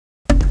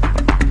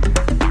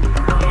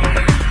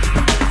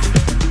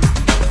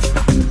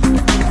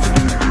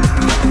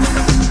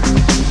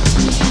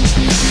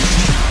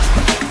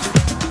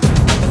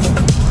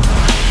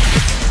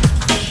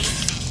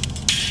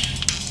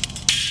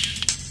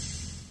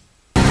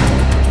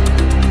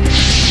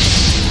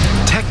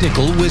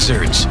technical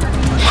wizards,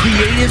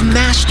 creative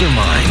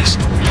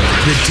masterminds,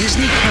 the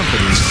Disney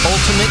company's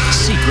ultimate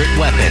secret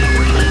weapon.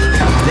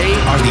 They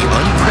are the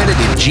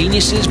uncredited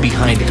geniuses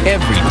behind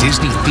every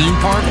Disney theme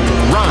park,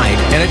 ride,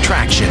 and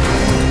attraction.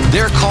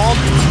 They're called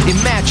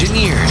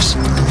Imagineers,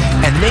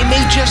 and they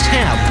may just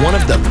have one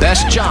of the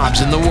best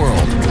jobs in the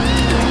world.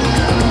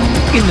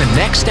 In the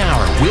next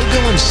hour, we'll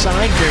go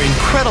inside their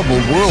incredible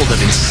world of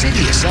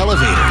insidious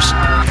elevators,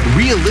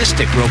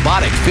 realistic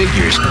robotic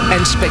figures,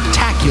 and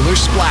spectacular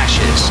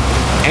splashes.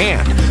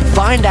 And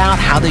find out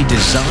how they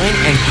design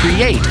and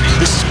create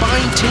the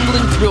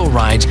spine-tingling thrill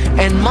rides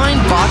and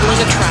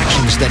mind-boggling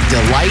attractions that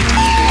delight,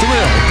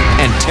 thrill,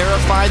 and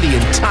terrify the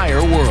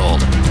entire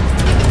world.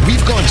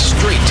 We've gone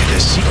straight to the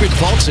secret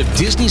vaults of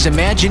Disney's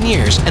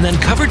Imagineers and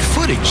uncovered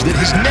footage that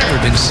has never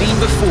been seen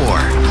before.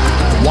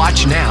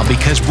 Watch now,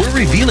 because we're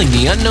revealing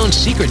the unknown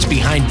secrets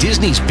behind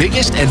Disney's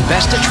biggest and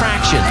best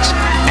attractions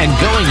and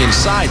going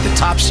inside the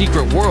top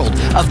secret world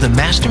of the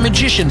master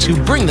magicians who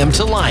bring them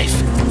to life.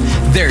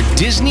 They're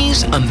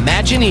Disney's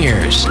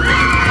Imagineers.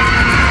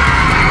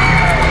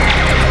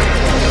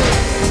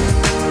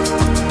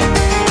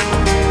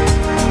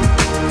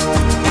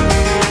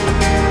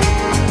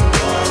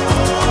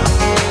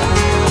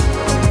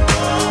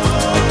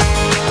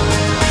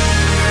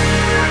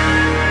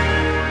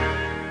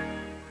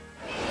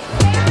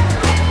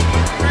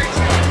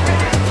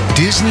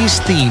 Disney's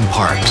theme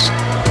parks.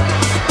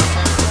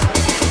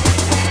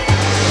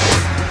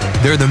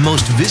 They're the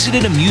most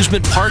visited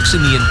amusement parks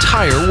in the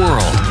entire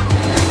world.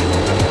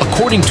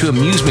 According to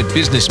Amusement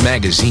Business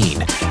magazine,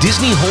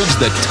 Disney holds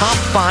the top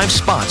 5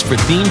 spots for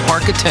theme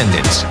park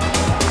attendance.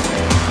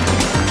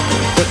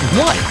 But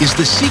what is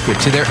the secret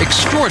to their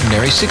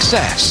extraordinary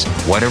success?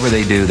 Whatever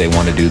they do, they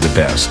want to do the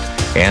best.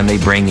 And they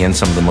bring in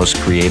some of the most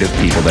creative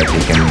people that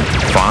they can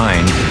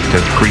find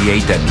to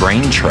create that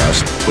brain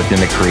trust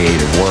within the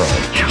creative world.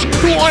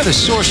 Who are the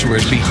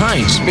sorcerers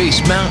behind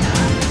Space Mountain?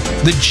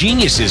 The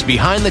geniuses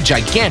behind the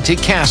gigantic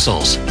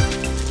castles?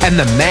 And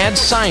the mad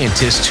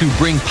scientists who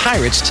bring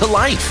pirates to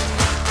life?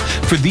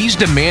 For these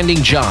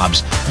demanding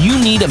jobs, you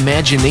need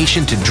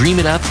imagination to dream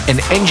it up and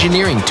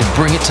engineering to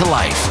bring it to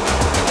life.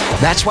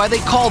 That's why they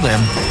call them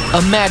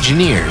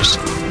Imagineers.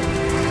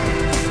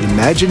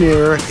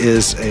 Imagineer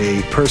is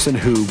a person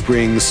who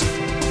brings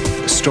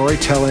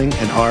storytelling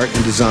and art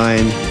and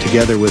design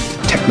together with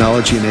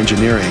technology and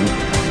engineering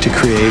to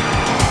create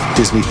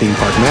Disney theme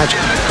park magic.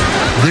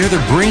 They're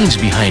the brains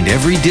behind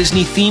every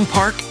Disney theme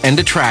park and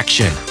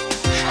attraction.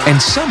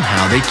 And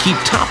somehow they keep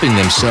topping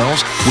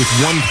themselves with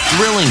one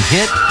thrilling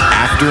hit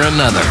after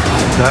another.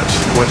 That's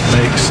what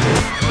makes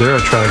their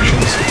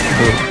attractions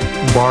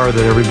the bar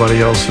that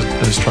everybody else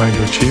is trying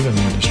to achieve in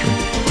the industry.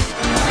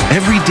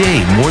 Every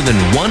day, more than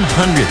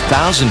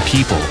 100,000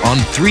 people on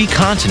 3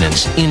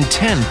 continents in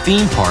 10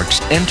 theme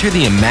parks enter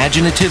the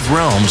imaginative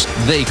realms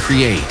they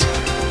create.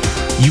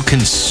 You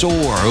can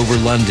soar over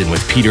London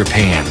with Peter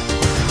Pan,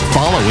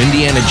 follow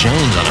Indiana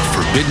Jones on a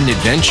forbidden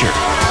adventure,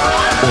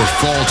 or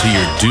fall to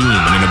your doom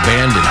in an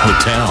abandoned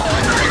hotel.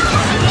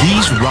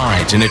 These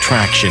rides and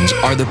attractions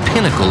are the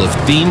pinnacle of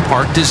theme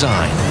park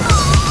design.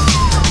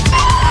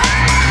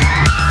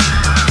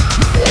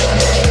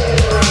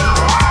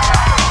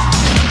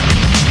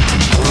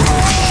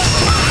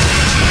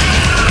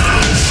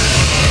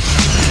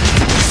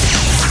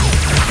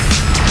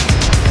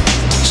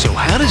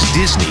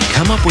 Disney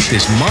come up with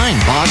this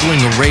mind-boggling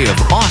array of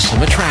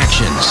awesome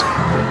attractions?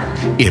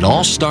 It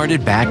all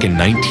started back in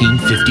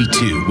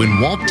 1952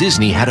 when Walt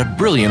Disney had a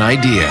brilliant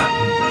idea.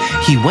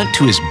 He went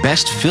to his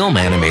best film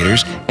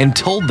animators and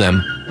told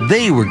them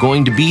they were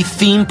going to be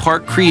theme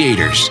park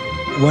creators.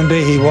 One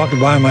day he walked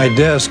by my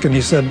desk and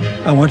he said,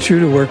 "I want you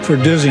to work for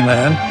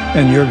Disneyland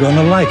and you're going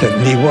to like it."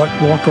 And he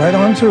walked right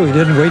on through. He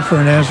didn't wait for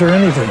an answer or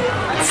anything.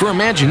 For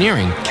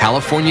Imagineering,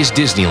 California's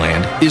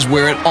Disneyland is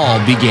where it all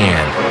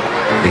began.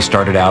 They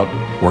started out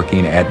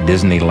working at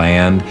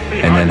Disneyland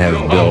and then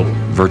have built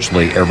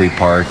virtually every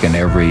park and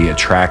every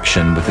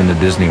attraction within the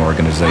Disney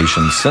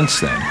organization since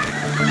then.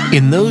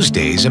 In those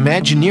days,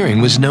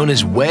 Imagineering was known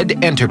as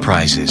WED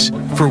Enterprises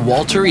for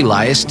Walter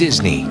Elias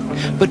Disney,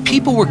 but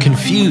people were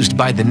confused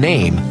by the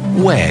name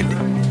WED.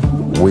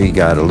 We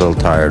got a little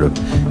tired of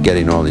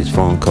getting all these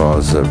phone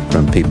calls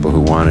from people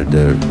who wanted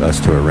us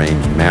to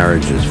arrange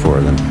marriages for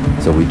them,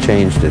 so we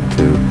changed it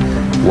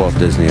to Walt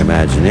Disney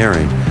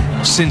Imagineering.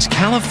 Since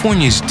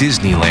California's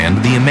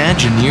Disneyland, the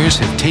Imagineers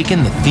have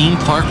taken the theme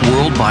park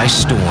world by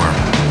storm.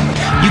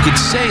 You could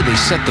say they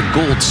set the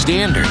gold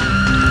standard,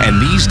 and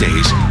these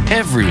days,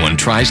 everyone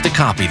tries to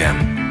copy them.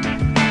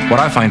 What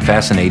I find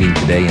fascinating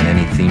today in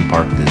any theme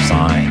park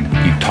design,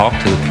 you talk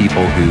to the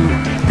people who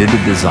did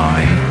the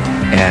design,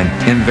 and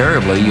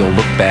invariably you'll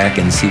look back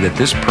and see that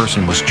this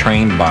person was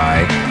trained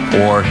by,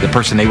 or the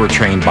person they were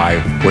trained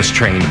by was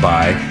trained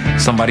by,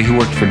 somebody who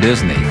worked for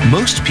Disney.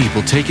 Most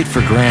people take it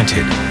for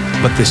granted,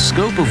 but the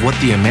scope of what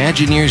the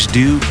Imagineers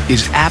do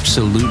is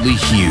absolutely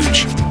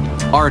huge.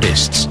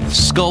 Artists,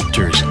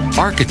 sculptors,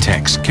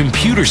 architects,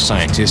 computer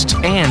scientists,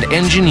 and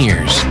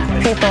engineers.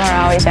 People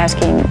are always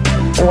asking,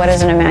 what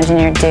does an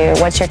Imagineer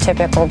do? What's your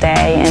typical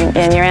day?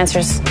 And your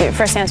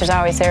first answer is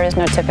always, there is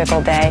no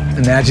typical day.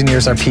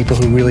 Imagineers are people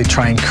who really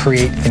try and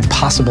create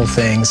impossible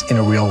things in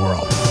a real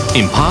world.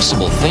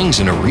 Impossible things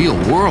in a real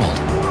world?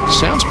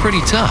 Sounds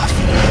pretty tough.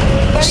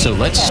 So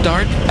let's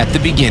start at the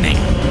beginning.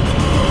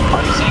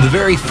 The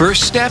very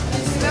first step,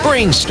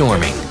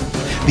 brainstorming.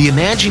 The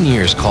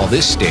Imagineers call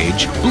this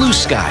stage blue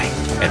sky.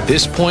 At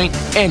this point,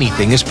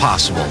 anything is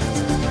possible.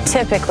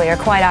 Typically, or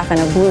quite often,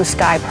 a blue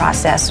sky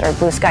process or a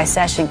blue sky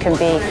session can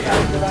be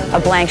a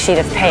blank sheet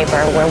of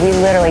paper where we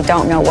literally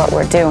don't know what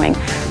we're doing.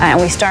 And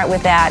we start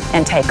with that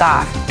and take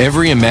off.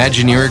 Every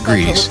Imagineer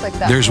agrees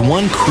there's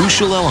one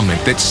crucial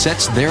element that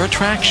sets their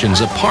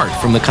attractions apart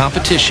from the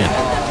competition.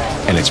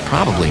 And it's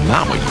probably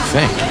not what you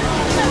think.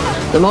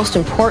 The most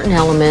important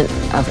element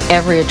of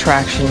every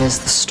attraction is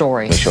the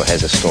story. The show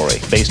has a story,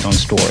 based on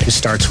story. It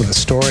starts with a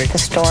story. The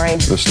story.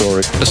 The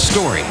story. A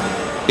story.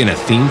 In a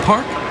theme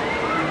park?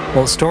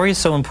 Well, story is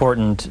so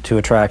important to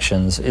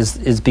attractions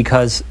is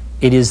because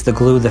it is the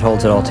glue that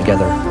holds it all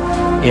together.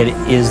 It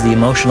is the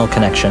emotional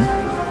connection.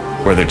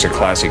 Whether it's a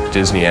classic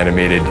Disney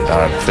animated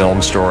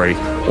film story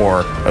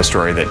or a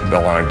story that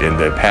belonged in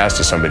the past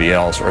to somebody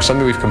else or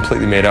something we've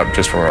completely made up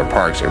just from our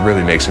parks, it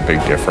really makes a big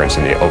difference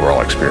in the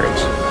overall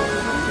experience.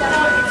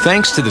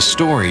 Thanks to the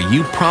story,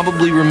 you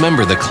probably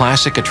remember the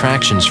classic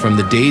attractions from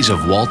the days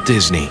of Walt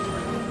Disney.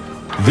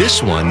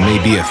 This one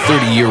may be a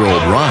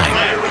 30-year-old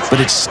ride,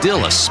 but it's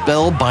still a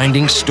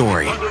spellbinding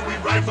story.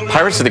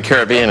 Pirates of the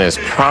Caribbean is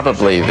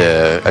probably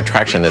the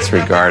attraction that's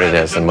regarded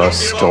as the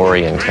most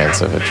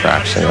story-intensive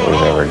attraction that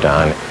we've ever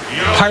done.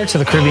 Pirates of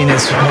the Caribbean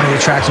is one of the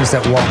attractions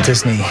that Walt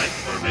Disney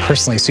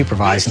personally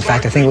supervised. In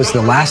fact, I think it was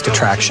the last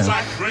attraction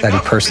that he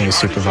personally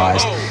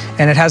supervised.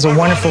 And it has a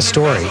wonderful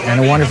story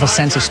and a wonderful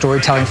sense of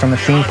storytelling from a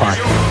theme park.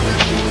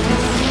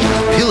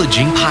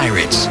 Pillaging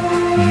pirates,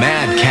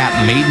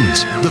 madcap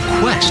maidens, the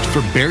quest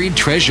for buried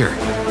treasure.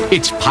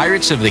 It's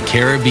Pirates of the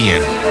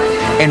Caribbean.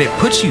 And it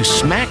puts you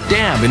smack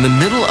dab in the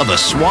middle of a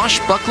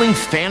swashbuckling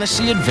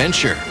fantasy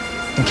adventure.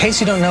 In case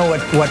you don't know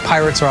what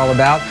pirates are all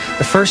about,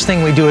 the first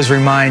thing we do is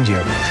remind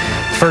you.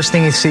 First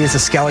thing you see is a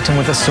skeleton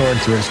with a sword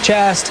through his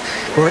chest.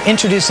 We're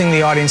introducing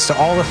the audience to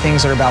all the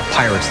things that are about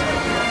pirates.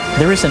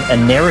 There isn't a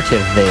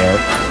narrative there.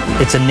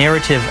 It's a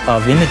narrative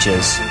of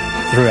images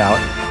throughout,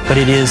 but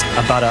it is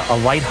about a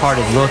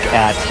lighthearted look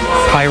at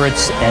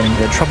pirates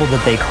and the trouble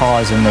that they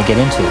cause and they get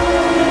into.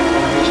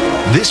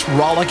 This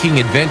rollicking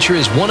adventure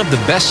is one of the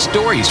best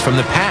stories from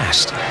the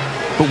past.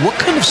 But what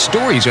kind of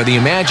stories are the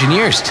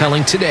Imagineers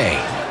telling today?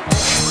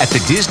 At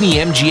the Disney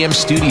MGM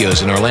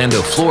Studios in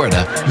Orlando,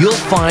 Florida, you'll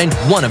find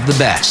one of the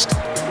best.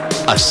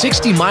 A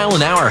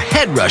 60-mile-an-hour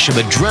head rush of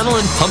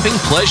adrenaline-pumping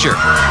pleasure.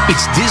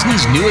 It's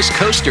Disney's newest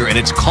coaster, and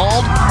it's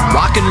called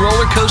Rock and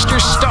Roller Coaster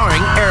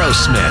starring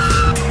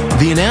Aerosmith.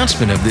 The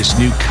announcement of this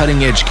new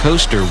cutting-edge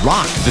coaster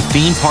rocked the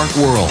theme park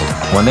world.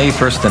 When they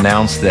first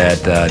announced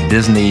that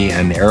Disney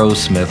and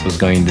Aerosmith was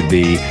going to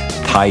be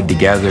tied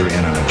together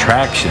in an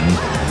attraction,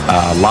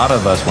 a lot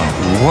of us went,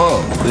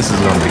 whoa, this is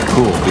going to be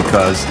cool,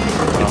 because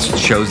it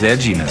shows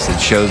edginess.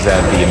 It shows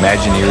that the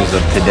Imagineers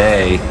of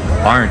today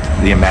aren't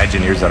the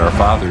Imagineers that our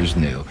fathers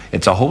knew.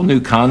 It's a whole new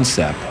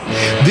concept.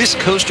 This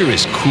coaster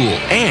is cool,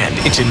 and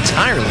it's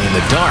entirely in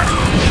the dark.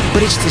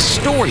 But it's the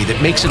story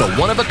that makes it a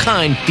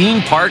one-of-a-kind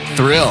theme park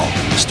thrill.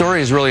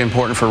 Story is really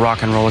important for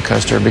Rock and Roller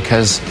Coaster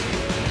because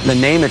the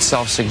name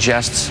itself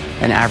suggests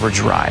an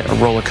average ride, a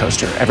roller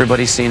coaster.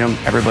 Everybody's seen them,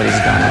 everybody's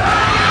done it.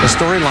 The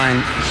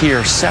storyline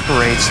here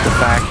separates the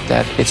fact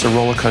that it's a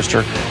roller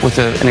coaster with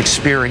an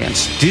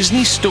experience.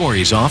 Disney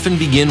stories often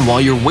begin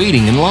while you're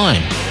waiting in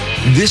line.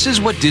 This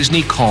is what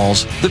Disney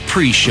calls the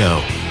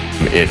pre-show.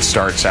 It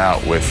starts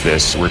out with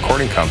this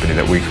recording company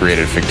that we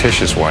created, a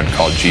fictitious one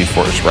called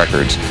G-Force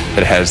Records,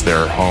 that has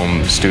their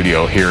home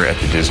studio here at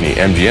the Disney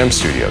MGM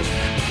Studios.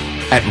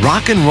 At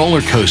Rock and Roller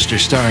Coaster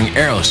starring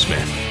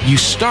Aerosmith, you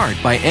start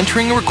by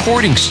entering a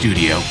recording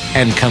studio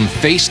and come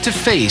face to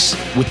face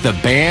with the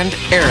band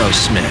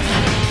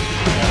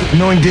Aerosmith.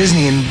 Knowing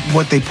Disney and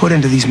what they put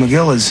into these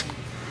Megillas,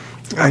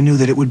 I knew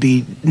that it would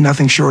be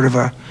nothing short of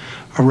a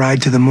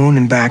ride to the moon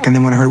and back. And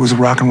then when I heard it was a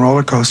Rock and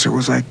Roller Coaster, it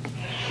was like,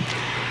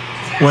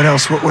 what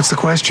else? What's the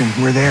question?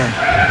 We're there.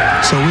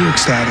 So we were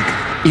ecstatic.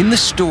 In the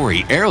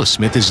story,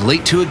 Aerosmith is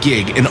late to a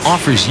gig and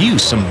offers you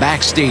some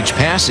backstage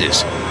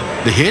passes.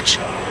 The hitch?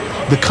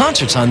 The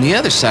concert's on the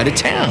other side of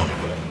town.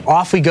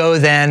 Off we go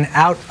then,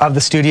 out of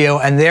the studio,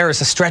 and there is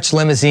a stretch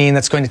limousine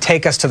that's going to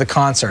take us to the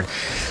concert.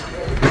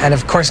 And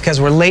of course, because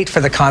we're late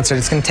for the concert,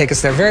 it's going to take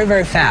us there very,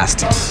 very fast.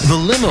 The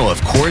limo,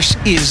 of course,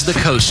 is the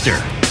coaster.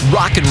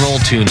 Rock and roll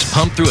tunes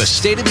pump through a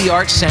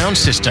state-of-the-art sound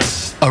system.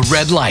 A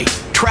red light.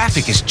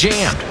 Traffic is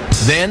jammed.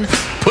 Then,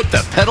 put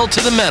the pedal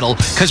to the metal,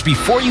 because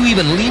before you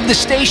even leave the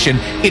station,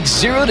 it's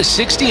 0 to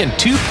 60 in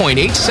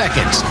 2.8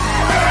 seconds.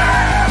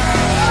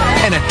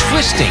 And a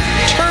twisting,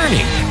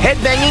 turning,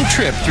 headbanging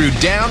trip through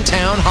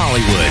downtown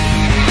Hollywood.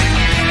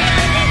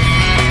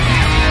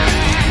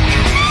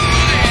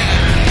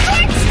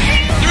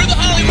 Through the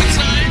Hollywood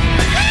sign.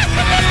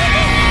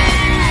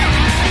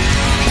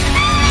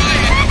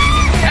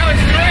 That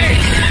was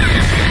great.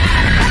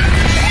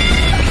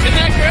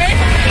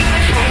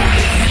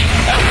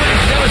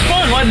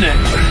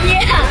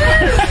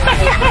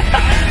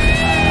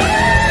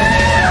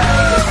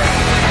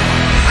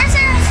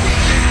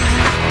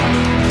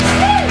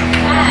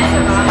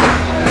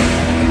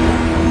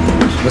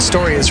 The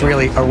story is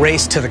really a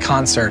race to the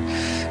concert.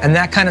 And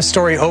that kind of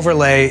story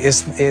overlay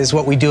is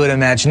what we do at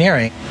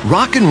Imagineering.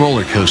 Rock and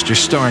Roller Coaster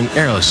starring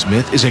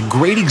Aerosmith is a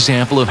great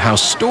example of how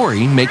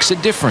story makes a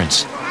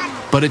difference.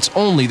 But it's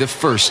only the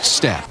first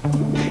step.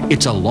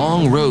 It's a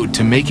long road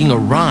to making a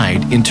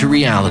ride into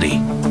reality.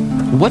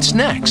 What's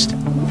next?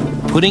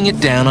 Putting it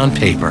down on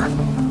paper.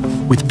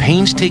 With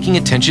painstaking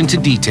attention to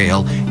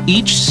detail,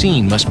 each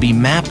scene must be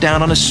mapped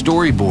out on a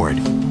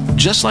storyboard,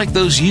 just like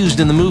those used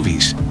in the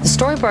movies. The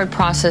storyboard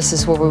process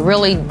is where we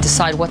really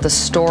decide what the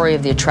story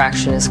of the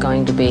attraction is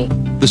going to be.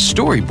 The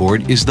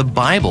storyboard is the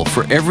Bible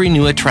for every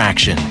new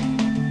attraction.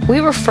 We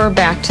refer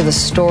back to the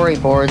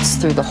storyboards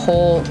through the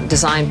whole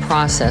design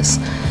process.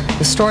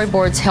 The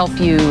storyboards help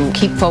you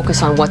keep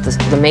focus on what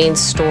the main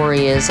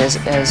story is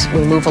as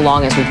we move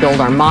along, as we build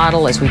our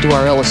model, as we do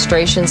our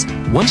illustrations.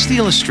 Once the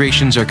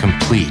illustrations are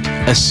complete,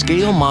 a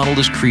scale model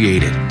is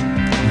created.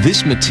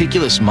 This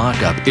meticulous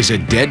mock-up is a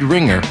dead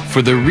ringer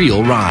for the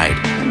real ride.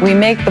 We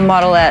make the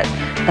model at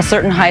a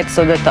certain height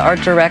so that the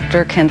art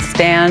director can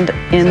stand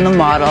in the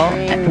model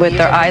with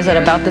their eyes at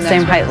about the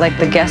same height like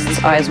the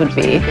guest's eyes would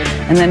be.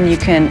 And then you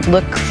can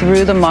look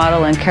through the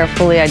model and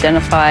carefully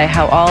identify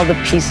how all the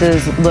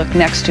pieces look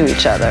next to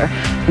each other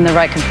in the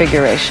right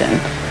configuration.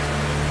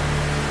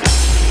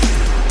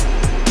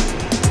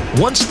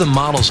 Once the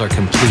models are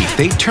complete,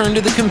 they turn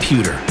to the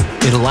computer.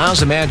 It allows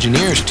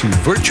Imagineers to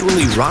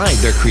virtually ride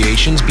their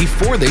creations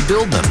before they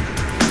build them.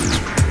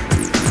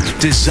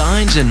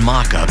 Designs and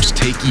mock-ups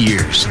take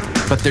years,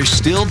 but they're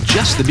still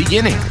just the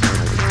beginning.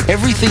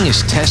 Everything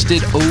is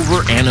tested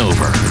over and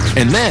over,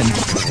 and then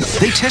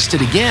they test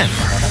it again.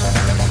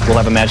 We'll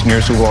have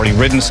Imagineers who've already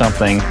written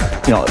something,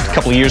 a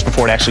couple of years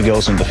before it actually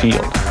goes into the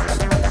field.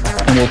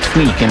 And we'll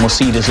tweak and we'll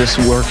see, does this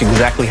work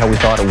exactly how we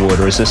thought it would,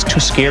 or is this too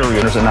scary,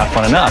 or is it not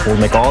fun enough? We'll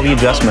make all the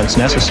adjustments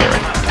necessary.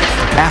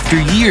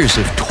 After years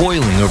of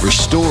toiling over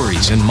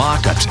stories and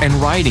mock-ups and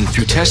riding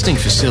through testing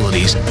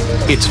facilities,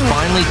 it's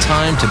finally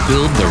time to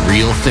build the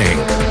real thing.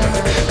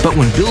 But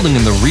when building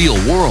in the real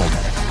world,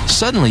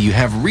 suddenly you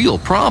have real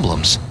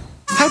problems.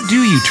 How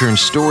do you turn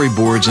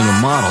storyboards in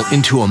a model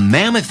into a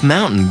mammoth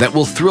mountain that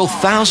will thrill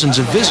thousands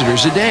of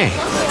visitors a day?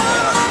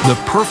 The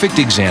perfect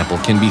example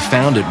can be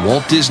found at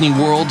Walt Disney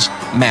World's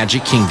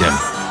Magic Kingdom.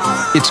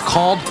 It's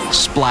called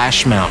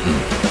Splash Mountain.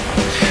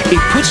 It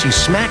puts you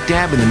smack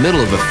dab in the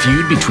middle of a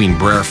feud between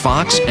Brer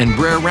Fox and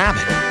Brer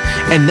Rabbit.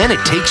 And then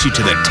it takes you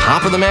to the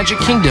top of the Magic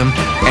Kingdom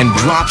and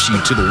drops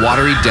you to the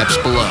watery depths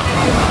below.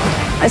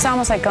 It's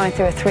almost like going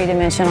through a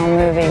three-dimensional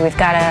movie. We've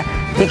got a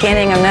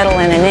beginning, a middle,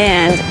 and an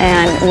end,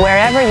 and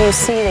wherever you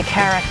see the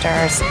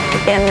characters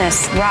in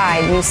this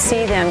ride, you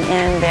see them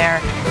in their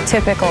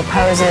typical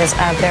poses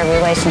of their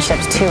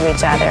relationships to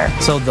each other.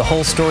 So the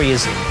whole story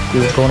is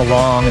you're going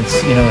along,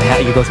 it's,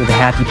 you go through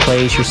the happy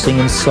place, you're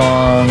singing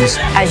songs.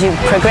 As you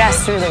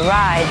progress through the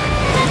ride,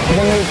 the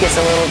mood gets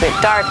a little bit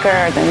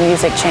darker, the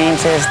music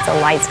changes, the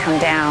lights come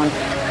down,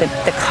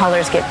 the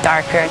colors get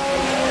darker.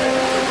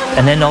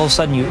 And then all of a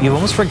sudden you've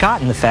almost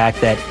forgotten the fact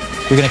that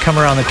you're going to come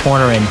around the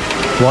corner and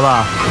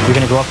voila, you're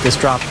going to go up this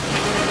drop.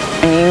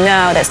 And you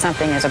know that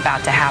something is about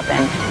to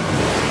happen.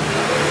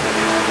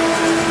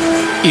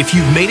 If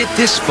you've made it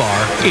this far,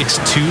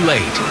 it's too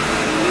late.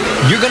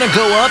 You're going to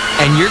go up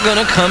and you're going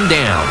to come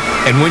down.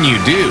 And when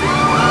you do,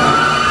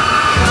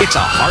 it's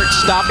a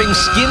heart-stopping,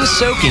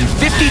 skin-soaking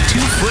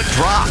 52-foot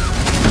drop.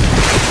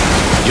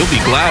 You'll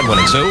be glad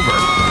when it's over.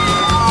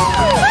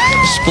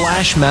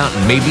 Splash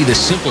Mountain may be the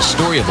simple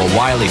story of a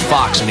wily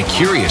fox and a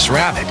curious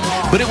rabbit,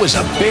 but it was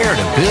a bear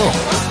to build.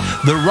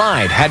 The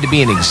ride had to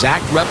be an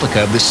exact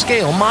replica of the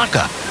scale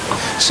mock-up.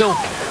 So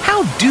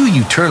how do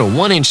you turn a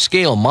 1-inch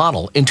scale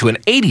model into an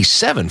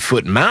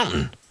 87-foot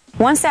mountain?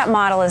 Once that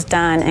model is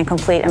done and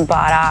complete and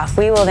bought off,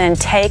 we will then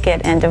take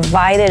it and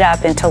divide it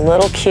up into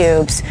little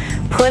cubes,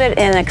 put it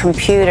in a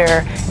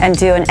computer, and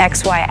do an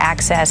XY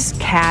axis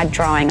CAD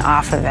drawing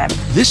off of it.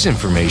 This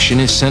information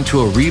is sent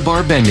to a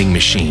rebar bending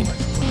machine.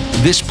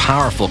 This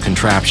powerful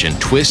contraption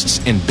twists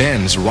and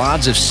bends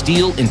rods of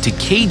steel into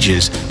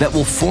cages that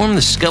will form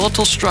the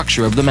skeletal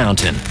structure of the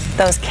mountain.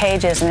 Those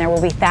cages, and there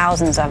will be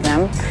thousands of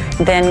them,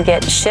 then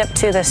get shipped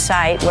to the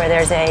site where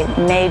there's a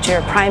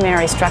major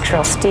primary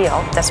structural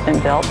steel that's been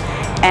built,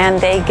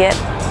 and they get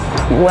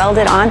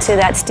welded onto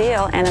that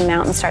steel, and a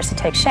mountain starts to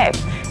take shape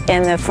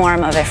in the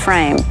form of a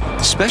frame.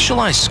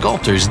 Specialized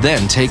sculptors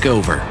then take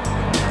over.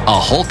 A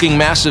hulking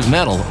mass of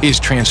metal is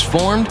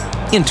transformed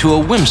into a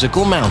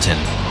whimsical mountain.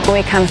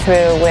 We come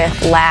through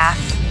with lath,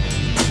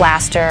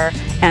 plaster,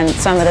 and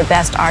some of the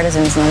best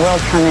artisans in the world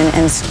come in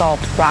and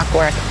sculpt rock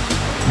work.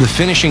 The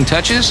finishing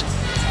touches?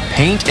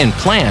 Paint and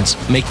plants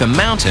make the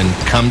mountain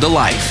come to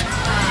life.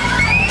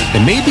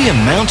 It may be a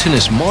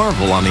mountainous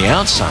marvel on the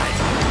outside,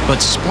 but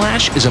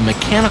Splash is a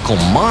mechanical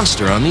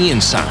monster on the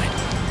inside.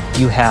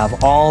 You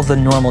have all the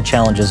normal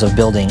challenges of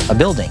building a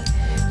building.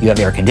 You have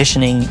air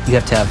conditioning, you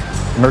have to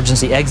have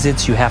emergency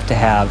exits, you have to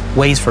have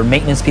ways for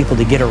maintenance people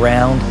to get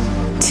around.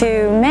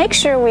 To make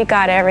sure we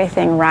got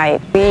everything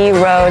right, we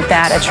rode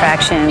that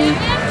attraction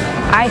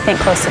I think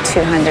close to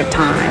 200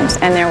 times.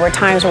 And there were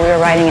times where we were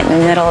writing it in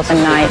the middle of the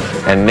night.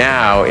 And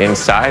now,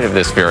 inside of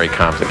this very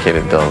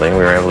complicated building, we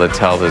were able to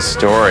tell the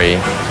story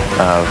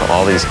of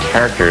all these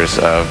characters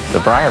of the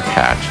Briar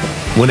Patch.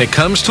 When it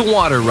comes to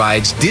water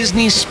rides,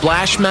 Disney's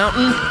Splash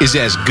Mountain is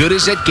as good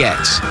as it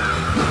gets.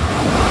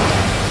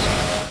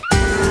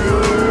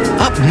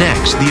 Up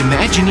next, the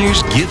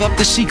Imagineers give up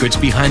the secrets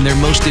behind their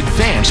most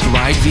advanced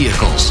ride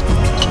vehicles.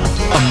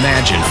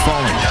 Imagine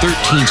falling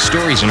 13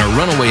 stories in a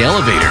runaway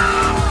elevator.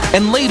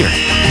 And later,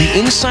 the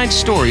inside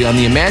story on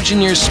the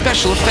Imagineers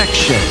special effects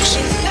shows.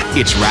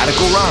 It's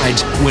Radical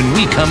Rides when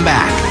we come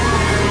back.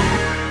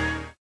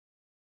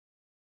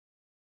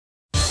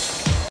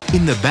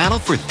 In the battle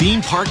for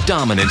theme park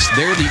dominance,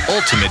 they're the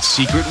ultimate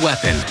secret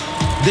weapon.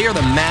 They are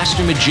the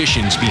master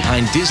magicians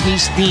behind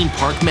Disney's theme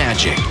park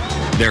magic.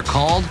 They're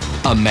called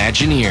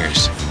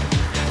Imagineers.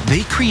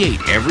 They create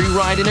every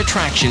ride and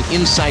attraction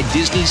inside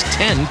Disney's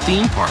 10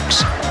 theme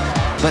parks.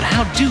 But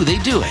how do they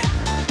do it?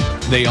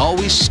 They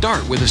always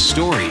start with a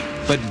story,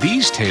 but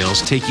these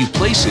tales take you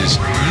places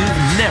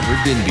you've never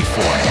been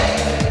before.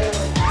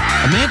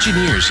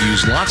 Imagineers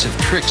use lots of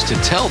tricks to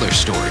tell their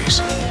stories.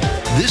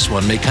 This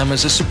one may come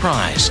as a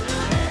surprise.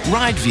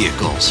 Ride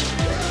vehicles.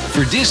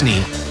 For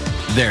Disney,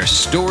 they're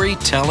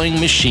storytelling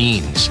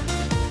machines.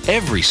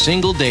 Every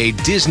single day,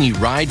 Disney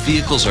ride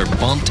vehicles are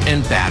bumped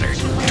and battered,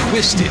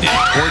 twisted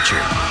and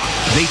tortured.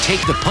 They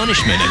take the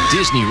punishment a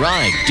Disney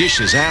ride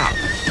dishes out.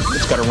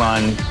 It's got to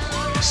run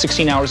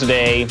 16 hours a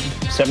day,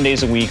 7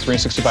 days a week,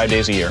 365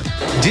 days a year.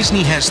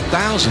 Disney has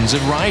thousands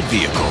of ride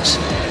vehicles.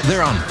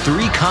 They're on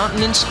 3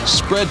 continents,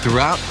 spread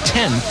throughout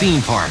 10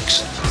 theme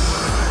parks.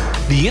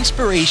 The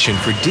inspiration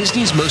for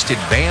Disney's most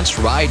advanced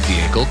ride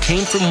vehicle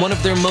came from one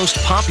of their most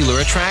popular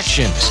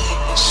attractions,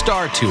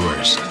 Star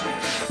Tours.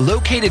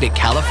 Located at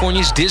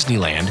California's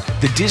Disneyland,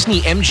 the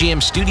Disney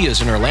MGM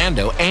Studios in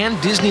Orlando, and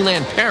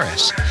Disneyland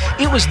Paris,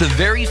 it was the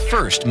very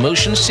first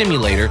motion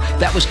simulator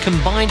that was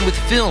combined with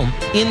film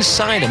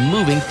inside a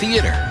moving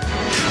theater.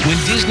 When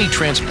Disney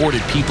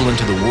transported people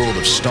into the world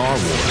of Star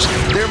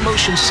Wars, their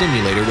motion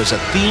simulator was a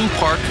theme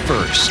park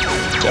first.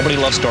 Everybody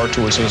loves Star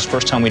Tours. It was the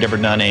first time we'd ever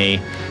done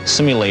a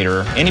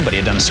simulator. Anybody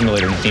had done a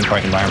simulator in a theme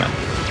park environment.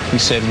 We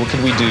said, what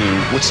could we do?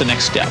 What's the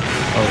next step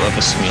of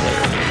a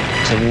simulator?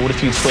 We said, well, what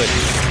if you put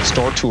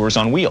Star Tours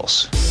on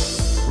wheels?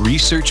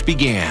 Research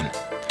began.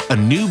 A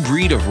new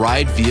breed of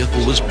ride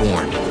vehicle was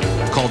born,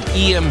 called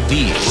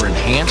EMV for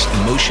Enhanced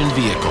Motion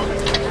Vehicle.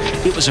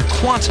 It was a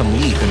quantum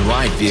leap in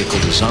ride vehicle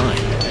design.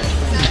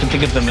 You can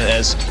think of them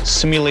as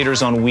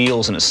simulators on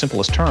wheels in its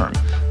simplest term,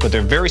 but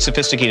they're very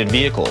sophisticated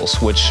vehicles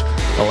which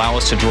allow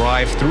us to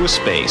drive through a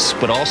space,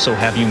 but also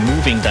have you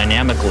moving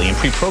dynamically and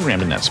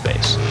pre-programmed in that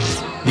space.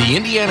 The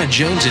Indiana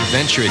Jones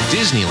adventure at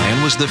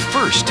Disneyland was the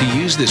first to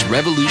use this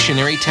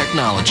revolutionary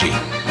technology.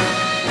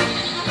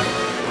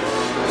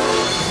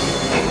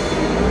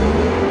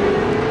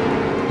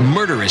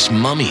 Murderous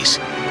mummies,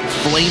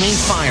 flaming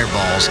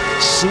fireballs,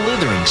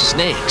 slithering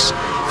snakes.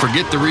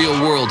 Forget the real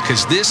world,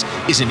 because this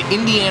is an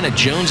Indiana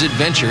Jones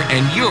adventure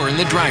and you're in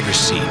the driver's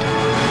seat.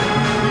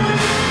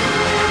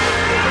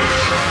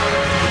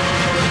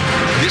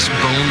 This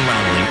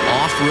bone-rattling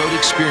off-road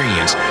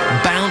experience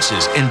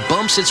bounces and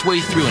bumps its way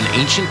through an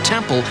ancient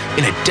temple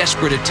in a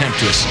desperate attempt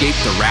to escape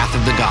the wrath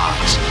of the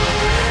gods.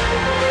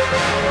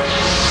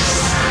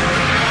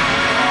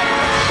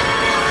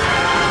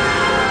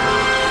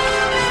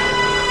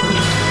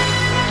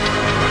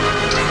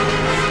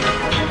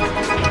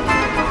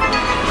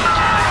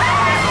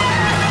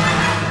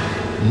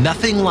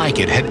 Nothing like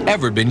it had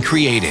ever been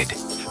created.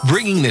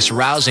 Bringing this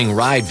rousing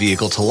ride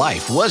vehicle to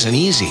life wasn't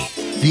easy.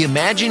 The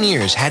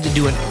Imagineers had to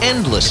do an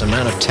endless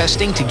amount of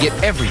testing to get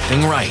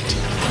everything right.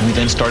 We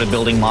then started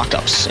building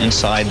mock-ups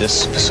inside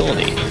this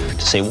facility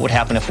to say, what would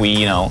happen if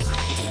we,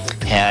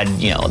 had,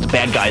 the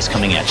bad guys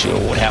coming at you?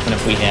 What would happen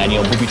if we had,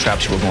 booby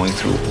traps you were going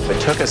through? It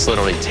took us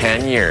literally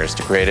 10 years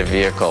to create a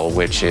vehicle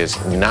which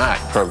is not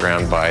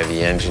programmed by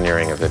the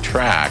engineering of the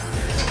track,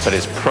 but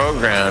is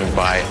programmed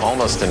by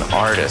almost an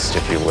artist,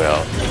 if you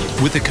will.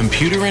 With a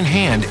computer in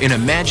hand, an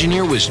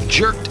Imagineer was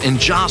jerked and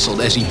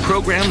jostled as he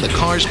programmed the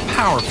car's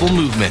powerful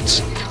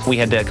movements. We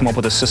had to come up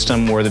with a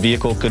system where the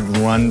vehicle could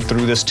run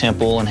through this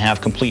temple and have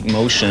complete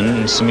motion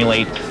and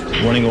simulate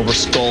running over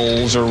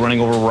skulls or running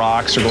over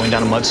rocks or going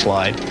down a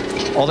mudslide.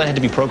 All that had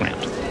to be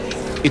programmed.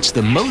 It's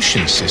the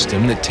motion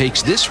system that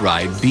takes this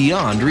ride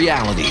beyond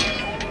reality.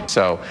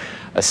 So,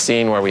 a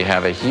scene where we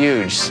have a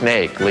huge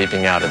snake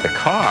leaping out of the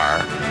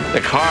car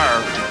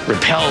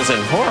repels in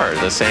horror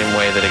the same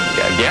way that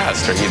a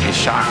guest, or you'd be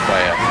shocked by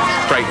a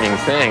frightening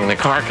thing. The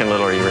car can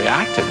literally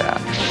react to that.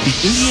 The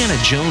Indiana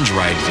Jones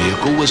ride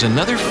vehicle was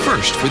another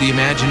first for the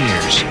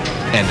Imagineers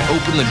and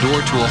opened the door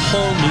to a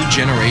whole new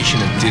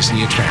generation of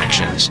Disney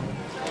attractions.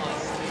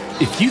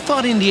 If you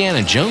thought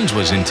Indiana Jones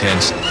was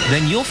intense,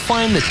 then you'll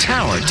find the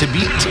tower to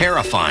be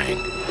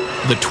terrifying.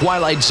 The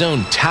Twilight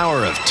Zone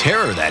Tower of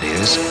Terror, that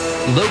is.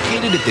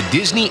 Located at the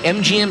Disney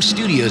MGM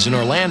Studios in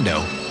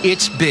Orlando,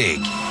 it's big,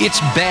 it's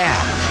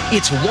bad,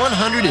 it's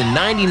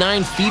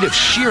 199 feet of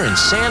sheer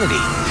insanity,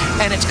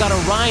 and it's got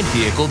a ride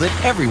vehicle that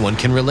everyone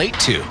can relate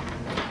to.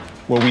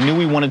 Well, we knew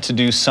we wanted to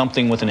do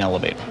something with an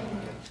elevator.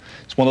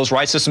 It's one of those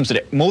ride systems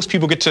that most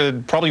people get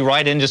to probably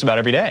ride in just about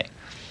every day.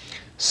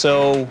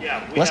 So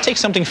let's take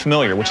something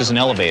familiar, which is an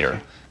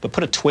elevator, but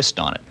put a twist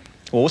on it.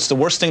 Well, what's the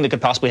worst thing that could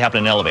possibly happen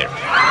in an elevator?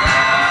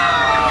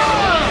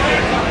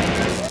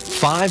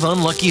 5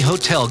 unlucky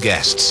hotel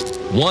guests,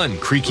 1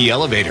 creaky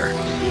elevator.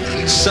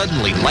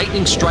 Suddenly,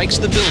 lightning strikes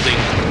the building,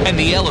 and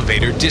the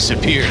elevator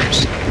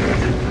disappears.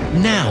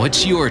 Now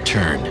it's your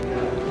turn.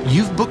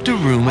 You've booked a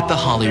room at the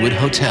Hollywood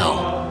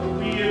Hotel.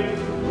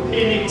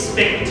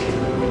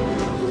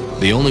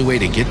 The only way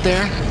to get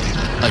there?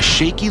 A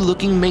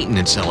shaky-looking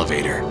maintenance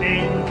elevator.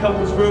 In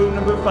couples room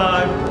number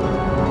 5.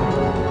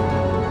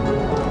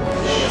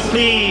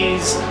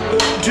 Please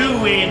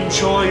do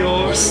enjoy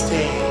your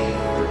stay.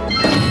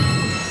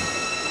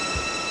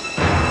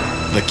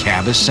 The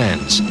cab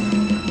ascends.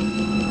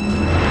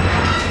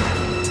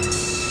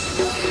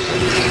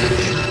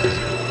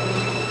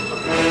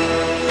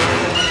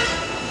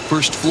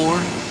 First floor,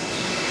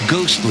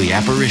 ghostly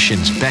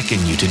apparitions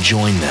beckon you to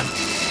join them.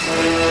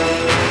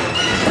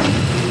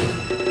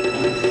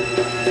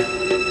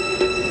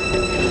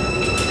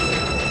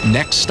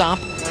 Next stop,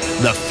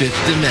 the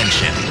 5th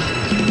dimension.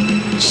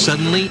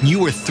 Suddenly,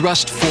 you are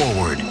thrust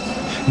forward.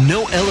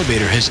 No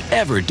elevator has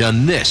ever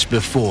done this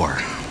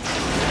before.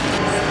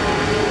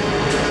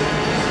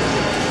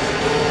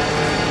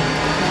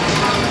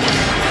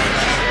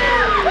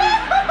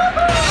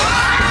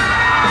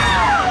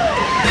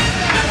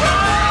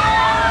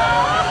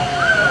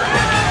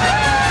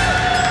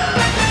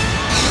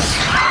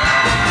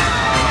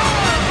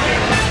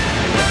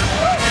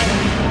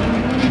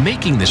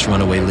 Making this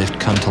runaway lift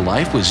come to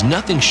life was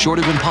nothing short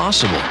of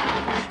impossible.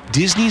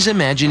 Disney's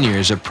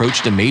Imagineers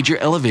approached a major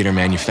elevator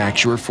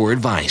manufacturer for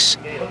advice.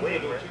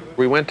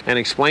 We went and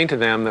explained to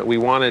them that we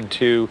wanted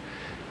to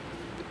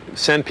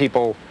send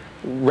people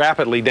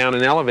rapidly down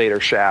an elevator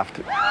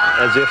shaft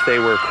as if they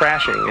were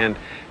crashing, and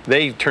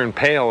they turned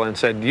pale and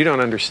said, "You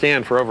don't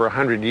understand, for over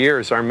 100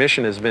 years our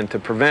mission has been to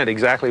prevent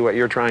exactly what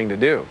you're trying to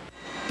do."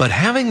 But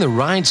having the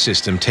ride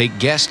system take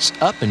guests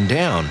up and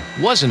down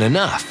wasn't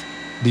enough.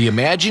 The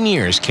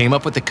Imagineers came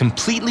up with a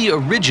completely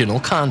original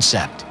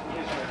concept.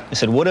 I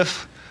said, what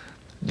if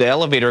the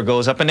elevator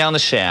goes up and down the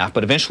shaft,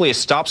 but eventually it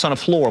stops on a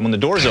floor, and when the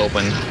doors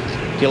open,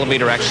 the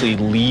elevator actually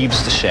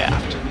leaves the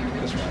shaft.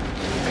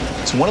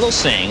 It's one of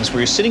those things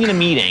where you're sitting in a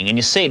meeting and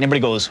you say it and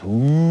everybody goes,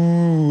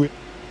 ooh.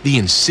 The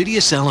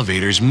insidious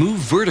elevators move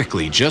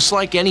vertically just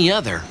like any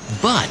other,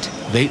 but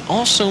they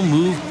also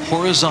move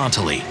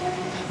horizontally.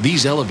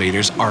 These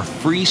elevators are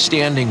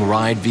freestanding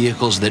ride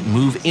vehicles that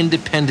move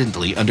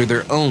independently under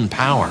their own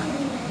power.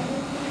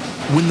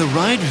 When the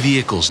ride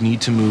vehicles need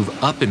to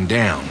move up and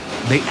down,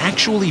 they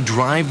actually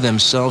drive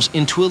themselves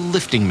into a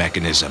lifting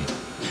mechanism.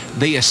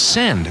 They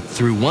ascend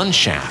through one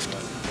shaft,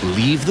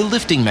 leave the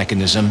lifting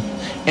mechanism,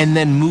 and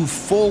then move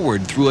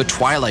forward through a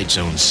Twilight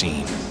Zone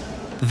scene.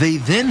 They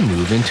then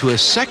move into a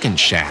second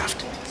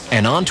shaft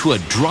and onto a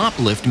drop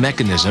lift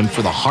mechanism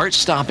for the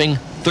heart-stopping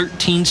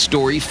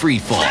 13-story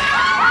freefall.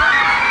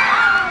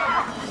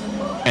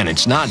 And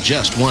it's not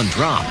just one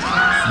drop.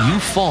 You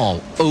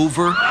fall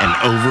over and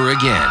over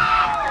again.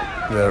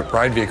 The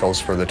ride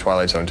vehicles for the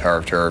Twilight Zone Tower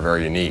of Terror are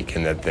very unique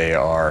in that they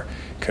are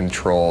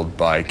controlled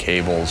by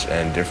cables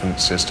and different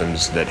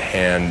systems that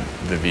hand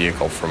the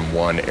vehicle from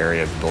one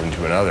area of the building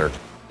to another.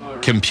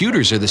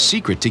 Computers are the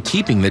secret to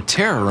keeping the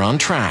terror on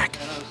track.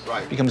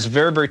 It becomes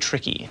very, very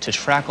tricky to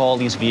track all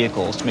these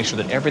vehicles to make sure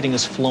that everything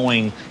is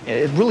flowing.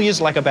 It really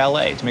is like a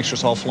ballet to make sure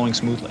it's all flowing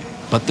smoothly.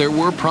 But there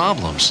were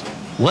problems.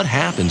 What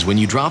happens when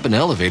you drop an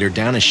elevator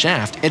down a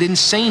shaft at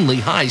insanely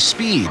high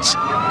speeds?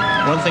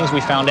 One of the things we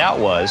found out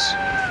was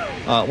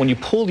when you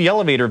pull the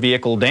elevator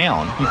vehicle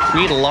down, you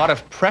create a lot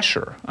of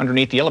pressure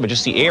underneath the elevator.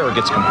 Just the air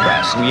gets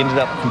compressed. We ended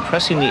up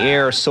compressing the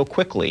air so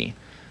quickly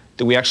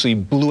that we actually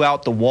blew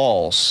out the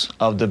walls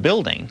of the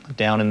building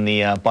down in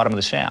the bottom of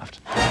the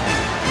shaft.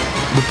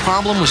 The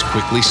problem was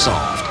quickly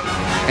solved.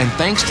 And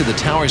thanks to the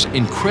tower's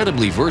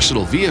incredibly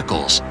versatile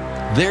vehicles,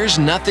 there's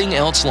nothing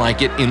else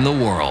like it in the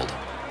world.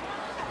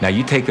 Now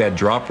you take that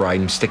drop ride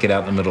and stick it out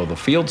in the middle of the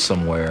field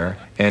somewhere,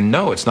 and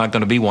no, it's not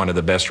going to be one of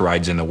the best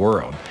rides in the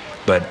world.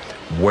 But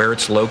where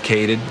it's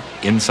located,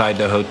 inside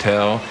the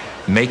hotel,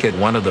 make it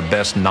one of the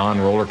best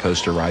non-roller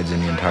coaster rides in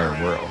the entire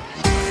world.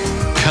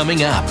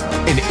 Coming up,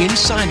 an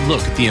inside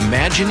look at the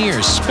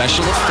Imagineers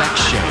special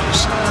effects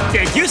shows.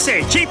 Did you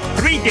say cheap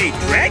 3D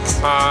tricks?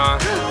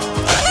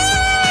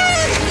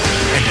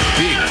 And a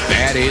big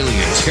bad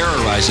alien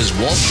terrorizes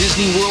Walt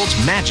Disney World's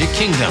Magic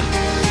Kingdom.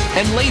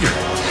 And later,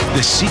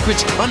 the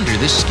secrets under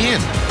the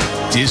skin.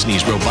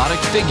 Disney's robotic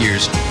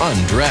figures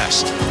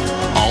undressed.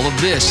 All of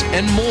this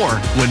and more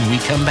when we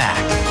come back.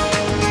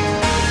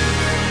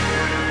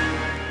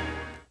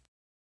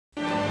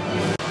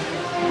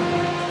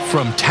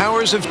 From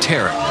towers of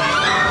terror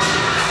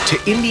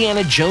to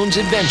Indiana Jones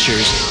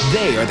Adventures,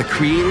 they are the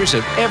creators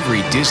of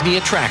every Disney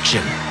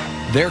attraction.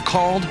 They're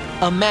called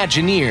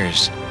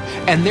Imagineers,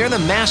 and they're the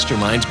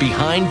masterminds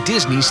behind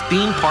Disney's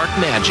theme park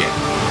magic.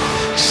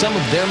 Some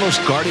of their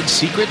most guarded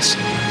secrets?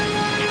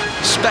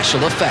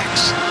 Special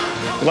effects.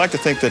 We like to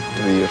think that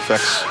the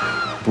effects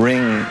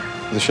bring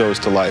the shows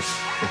to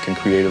life. It can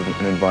create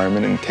an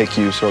environment and take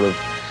you sort of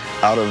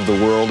out of the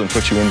world and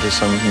put you into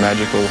some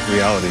magical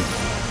reality.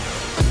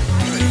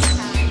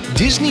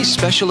 Disney's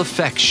special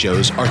effects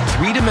shows are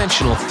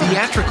three-dimensional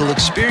theatrical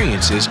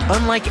experiences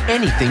unlike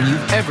anything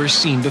you've ever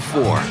seen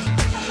before.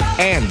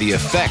 And the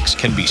effects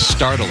can be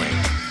startling.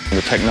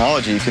 The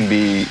technology can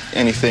be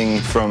anything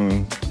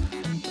from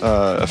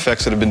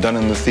effects that have been done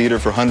in the theater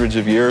for hundreds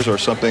of years, or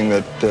something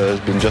that has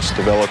been just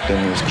developed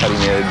and is cutting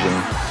edge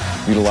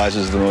and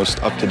utilizes the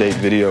most up-to-date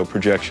video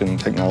projection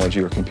technology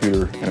or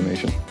computer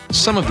animation.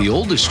 Some of the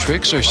oldest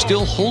tricks are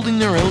still holding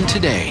their own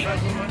today.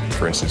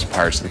 For instance,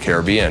 Pirates of the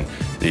Caribbean,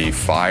 the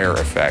fire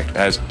effect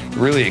has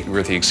really,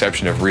 with the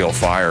exception of real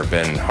fire,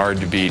 been hard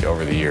to beat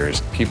over the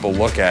years. People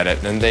look at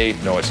it and they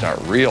know it's not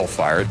real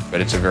fire,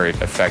 but it's a very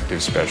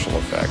effective special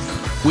effect.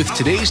 With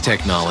today's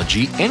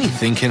technology,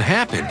 anything can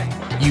happen.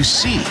 You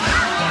see,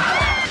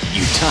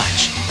 you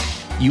touch,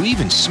 you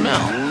even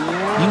smell.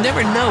 You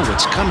never know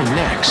what's coming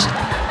next.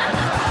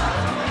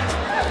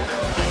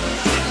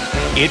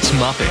 It's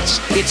Muppets,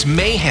 it's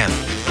mayhem,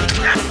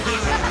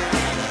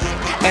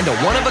 and a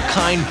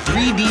one-of-a-kind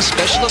 3D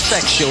special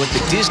effects show at the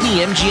Disney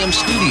MGM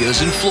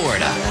Studios in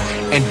Florida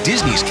and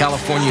Disney's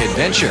California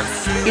Adventure.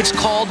 It's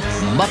called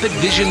Muppet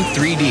Vision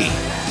 3D.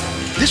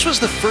 This was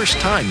the first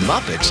time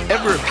Muppets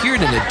ever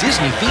appeared in a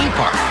Disney theme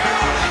park.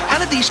 How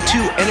did these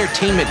two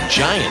entertainment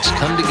giants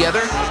come together?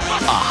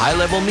 A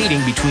high-level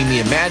meeting between the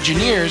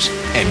Imagineers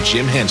and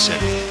Jim Henson.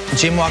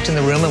 Jim walked in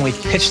the room and we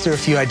pitched through a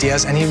few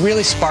ideas, and he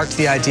really sparked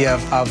the idea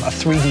of a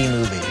 3D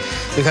movie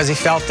because he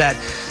felt that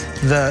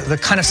the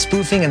kind of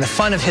spoofing and the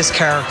fun of his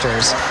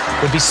characters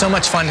would be so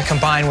much fun to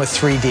combine with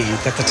 3D,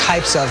 that the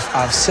types of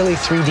silly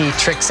 3D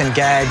tricks and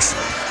gags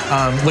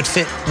would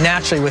fit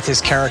naturally with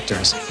his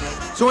characters.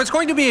 So it's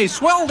going to be a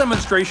swell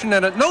demonstration,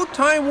 and at no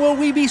time will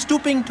we be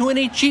stooping to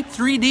any cheap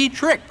 3D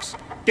tricks.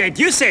 Did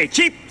you say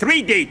cheap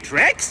 3D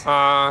tricks?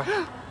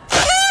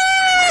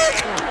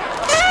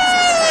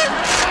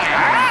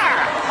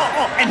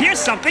 And here's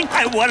something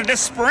I wanted to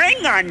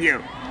spring on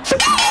you.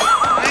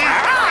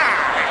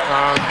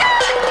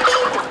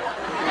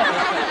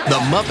 The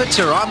Muppets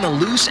are on the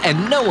loose,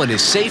 and no one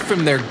is safe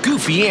from their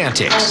goofy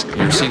antics.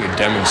 You're seeing a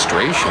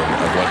demonstration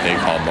of what they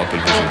call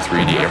Muppet Vision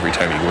 3D every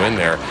time you go in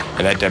there,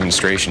 and that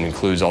demonstration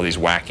includes all these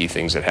wacky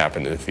things that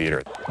happen in the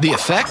theater. The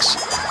effects?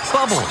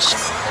 Bubbles,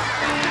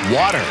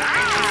 water,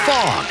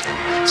 fog.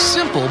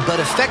 Simple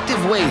but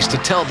effective ways to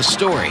tell the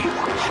story.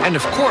 And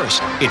of course,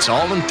 it's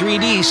all in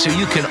 3D, so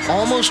you can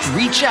almost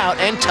reach out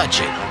and touch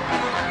it.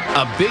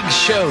 A big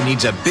show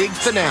needs a big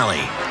finale,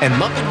 and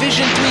Muppet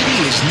Vision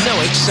 3D is no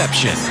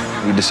exception.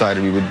 We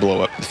decided we would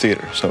blow up the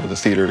theater, so the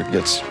theater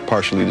gets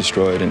partially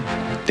destroyed and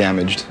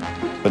damaged,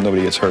 but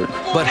nobody gets hurt.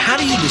 But how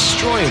do you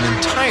destroy an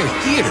entire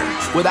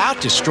theater without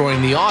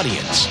destroying the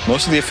audience?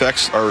 Most of the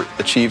effects are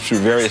achieved through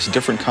various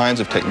different kinds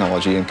of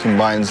technology and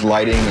combines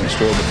lighting and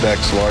strobe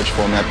effects, large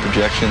format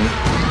projection,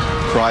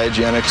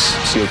 cryogenics,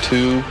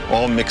 CO2,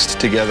 all mixed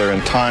together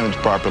and timed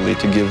properly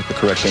to give the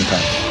correct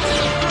impact.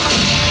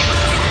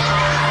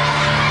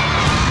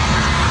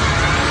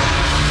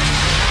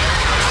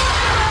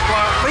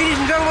 Ladies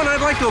and gentlemen,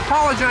 I'd like to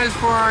apologize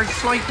for our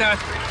slight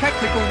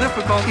technical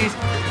difficulties,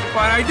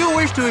 but I do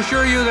wish to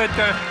assure you that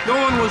no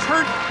one was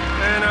hurt,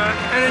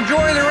 and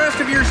enjoy the rest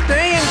of your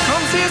stay, and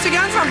come see us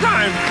again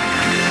sometime.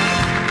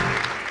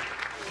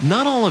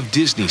 Not all of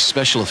Disney's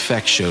special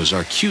effects shows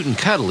are cute and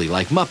cuddly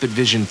like Muppet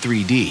Vision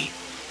 3D.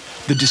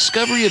 The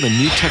discovery of a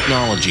new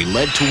technology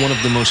led to one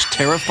of the most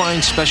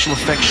terrifying special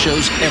effects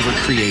shows ever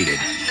created.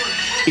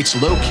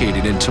 It's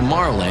located in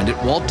Tomorrowland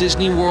at Walt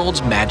Disney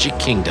World's Magic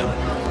Kingdom.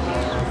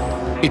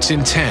 It's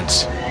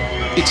intense,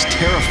 it's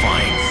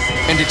terrifying,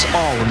 and it's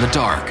all in the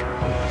dark.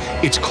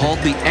 It's called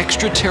the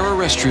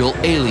Extraterrestrial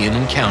Alien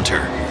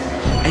Encounter.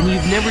 And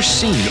you've never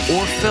seen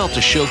or felt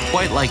a show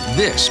quite like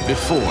this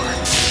before.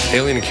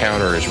 Alien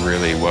Encounter is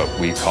really what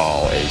we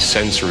call a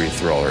sensory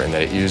thriller, in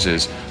that it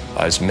uses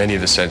as many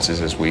of the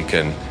senses as we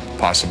can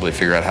possibly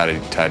figure out how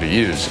to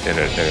use in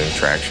an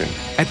attraction.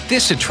 At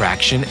this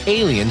attraction,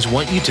 aliens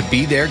want you to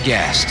be their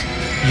guest.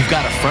 You've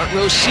got a front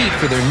row seat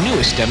for their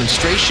newest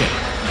demonstration.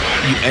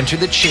 You enter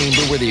the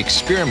chamber where the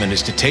experiment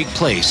is to take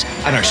place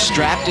and are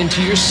strapped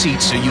into your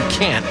seat so you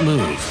can't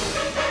move.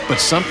 But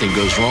something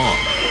goes wrong.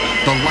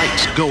 The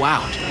lights go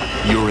out.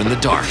 You're in the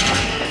dark.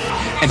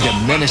 And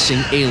a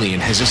menacing alien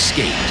has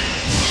escaped.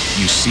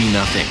 You see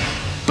nothing,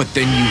 but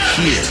then you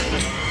hear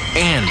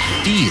and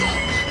feel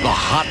the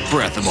hot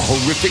breath of a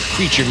horrific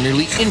creature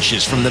nearly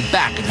inches from the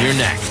back of your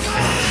neck.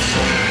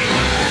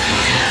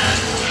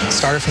 It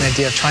started from the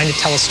idea of trying to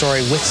tell a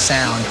story with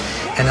sound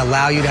and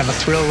allow you to have a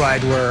thrill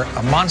ride where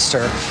a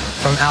monster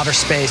from outer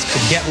space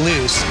could get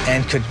loose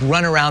and could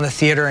run around the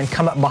theater and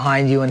come up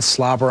behind you and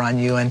slobber on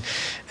you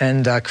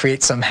and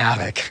create some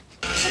havoc.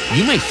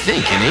 You may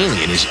think an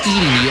alien is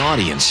eating the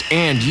audience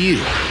and you,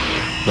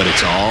 but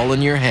it's all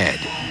in your head.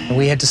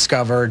 We had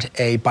discovered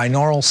a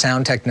binaural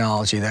sound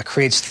technology that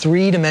creates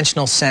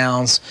three-dimensional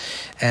sounds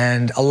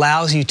and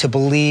allows you to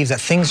believe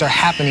that things are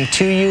happening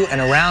to you and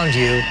around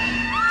you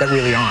that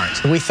really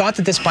aren't. We thought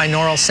that this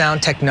binaural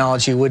sound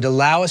technology would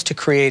allow us to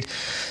create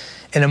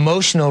an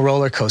emotional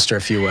roller coaster,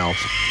 if you will.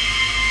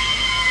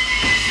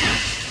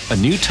 A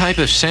new type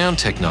of sound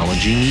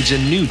technology needs a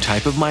new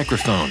type of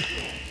microphone.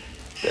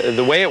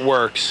 The way it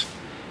works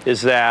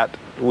is that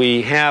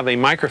we have a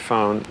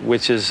microphone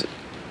which is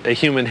a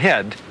human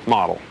head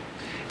model.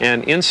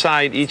 And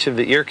inside each of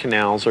the ear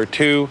canals are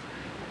two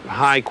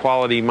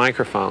high-quality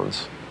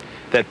microphones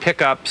that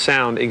pick up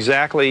sound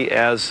exactly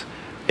as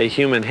a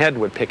human head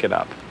would pick it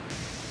up.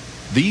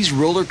 These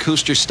roller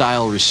coaster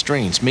style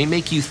restraints may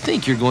make you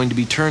think you're going to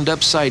be turned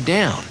upside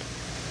down,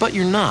 but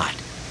you're not.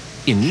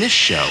 In this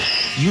show,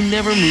 you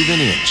never move an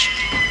inch.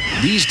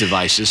 These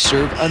devices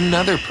serve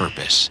another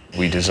purpose.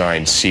 We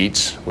designed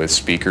seats with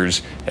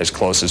speakers as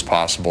close as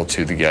possible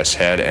to the guest's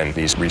head, and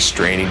these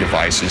restraining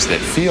devices that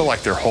feel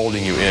like they're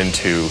holding you in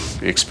to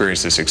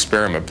experience this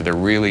experiment, but they're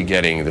really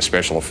getting the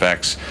special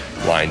effects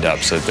lined up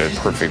so that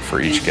they're perfect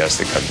for each guest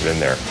that comes in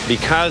there.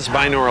 Because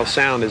binaural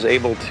sound is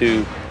able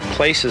to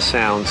place a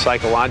sound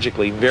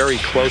psychologically very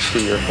close to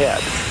your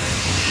head,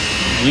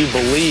 you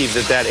believe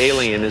that that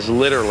alien is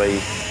literally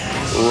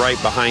right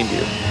behind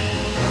you.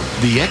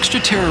 The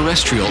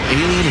extraterrestrial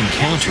alien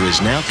encounter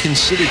is now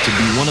considered to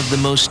be one of the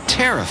most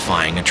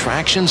terrifying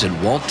attractions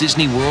in Walt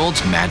Disney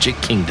World's Magic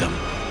Kingdom.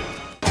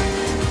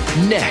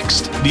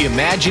 Next, the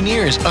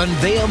Imagineers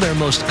unveil their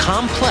most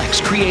complex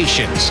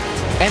creations.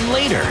 And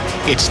later,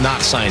 it's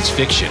not science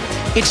fiction,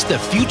 it's the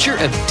future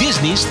of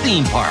Disney's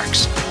theme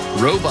parks.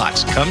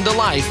 Robots come to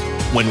life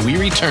when we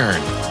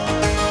return.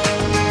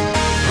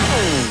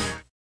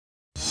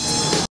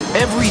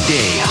 Every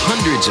day,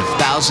 hundreds of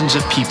thousands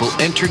of people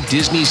enter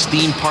Disney's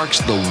theme parks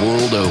the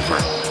world over.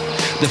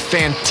 The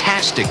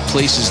fantastic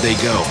places they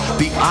go,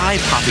 the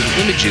eye-popping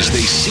images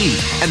they see,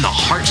 and the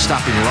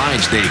heart-stopping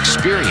rides they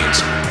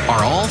experience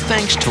are all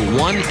thanks to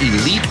one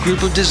elite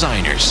group of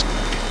designers.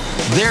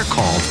 They're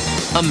called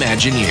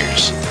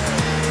Imagineers.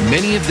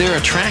 Many of their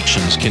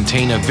attractions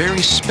contain a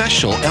very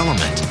special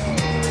element.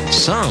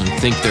 Some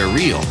think they're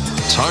real.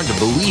 It's hard to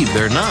believe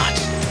they're not.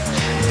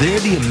 They're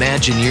the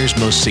Imagineers'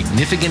 most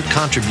significant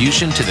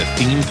contribution to the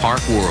theme park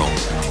world.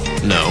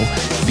 No,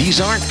 these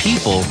aren't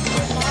people,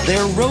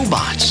 they're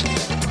robots.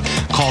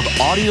 Called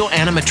audio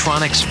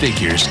animatronics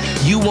figures,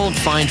 you won't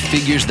find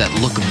figures that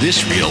look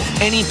this real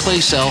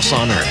anyplace else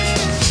on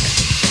Earth.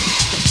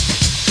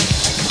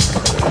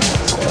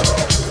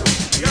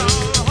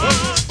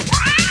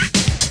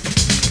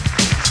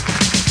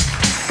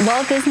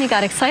 Walt Disney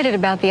got excited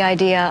about the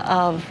idea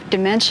of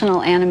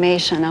dimensional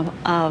animation,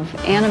 of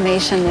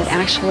animation that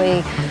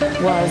actually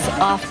was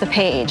off the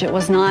page. It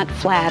was not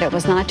flat, it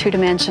was not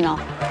two-dimensional.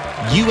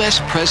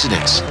 U.S.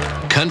 presidents,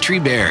 country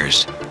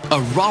bears,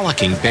 a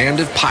rollicking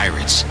band of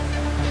pirates.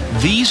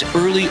 These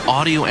early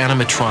audio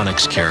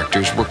animatronics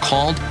characters were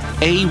called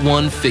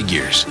A1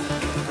 figures,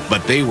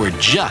 but they were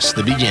just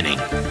the beginning.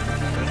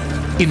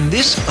 In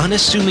this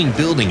unassuming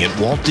building at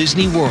Walt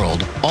Disney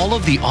World, all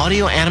of the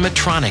audio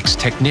animatronics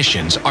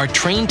technicians are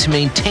trained to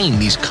maintain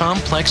these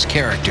complex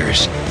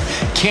characters.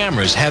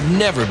 Cameras have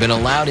never been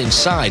allowed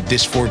inside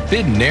this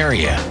forbidden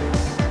area.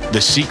 The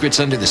secrets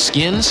under the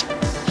skins?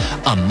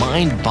 A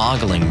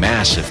mind-boggling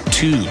mass of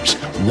tubes,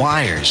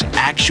 wires,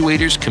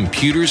 actuators,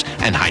 computers,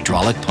 and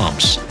hydraulic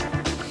pumps.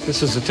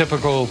 This is a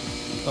typical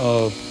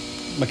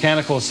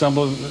mechanical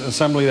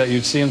assembly that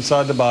you'd see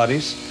inside the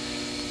bodies.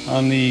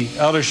 On the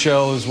outer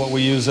shell is what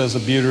we use as a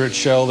butyrate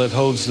shell that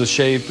holds the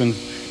shape and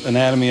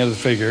anatomy of the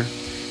figure.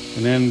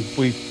 And then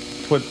we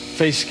put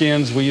face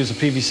skins. We use a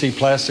PVC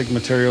plastic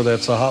material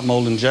that's a hot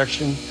mold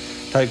injection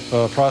type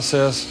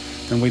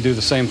process. And we do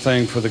the same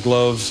thing for the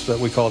gloves that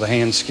we call the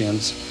hand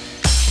skins.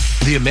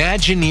 The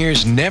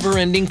Imagineers'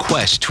 never-ending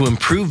quest to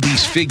improve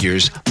these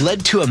figures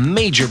led to a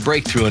major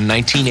breakthrough in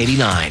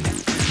 1989.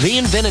 They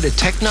invented a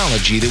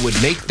technology that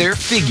would make their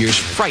figures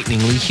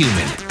frighteningly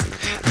human.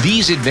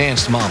 These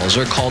advanced models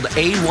are called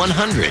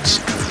A100s.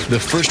 The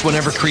first one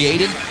ever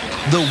created?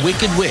 The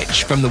Wicked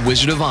Witch from The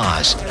Wizard of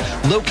Oz.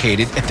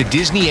 Located at the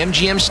Disney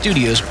MGM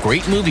Studios'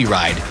 great movie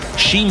ride,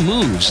 she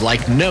moves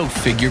like no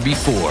figure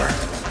before.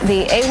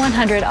 The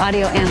A100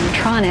 audio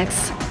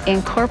animatronics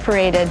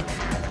incorporated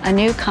a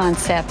new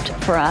concept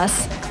for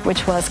us,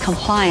 which was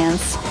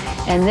compliance,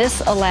 and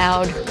this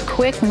allowed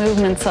quick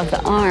movements of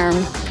the arm,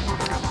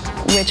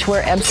 which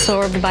were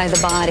absorbed by the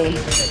body.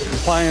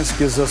 Compliance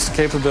gives us the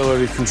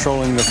capability of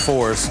controlling the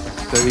force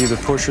that either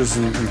pushes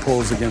and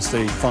pulls against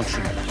a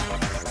function.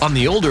 On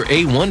the older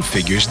A1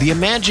 figures, the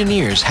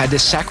Imagineers had to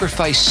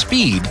sacrifice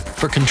speed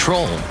for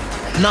control.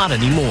 Not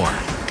anymore.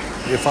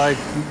 If I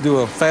do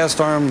a fast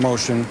arm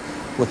motion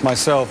with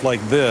myself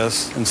like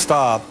this and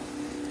stop,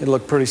 it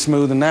looked pretty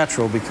smooth and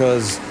natural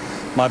because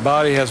my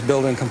body has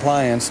built-in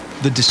compliance.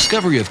 The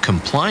discovery of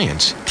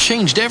compliance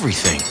changed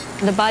everything.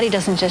 The body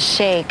doesn't just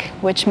shake,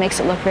 which makes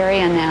it look very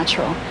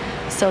unnatural.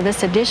 So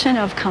this addition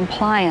of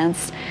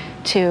compliance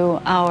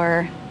to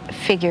our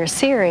figure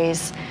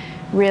series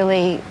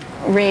really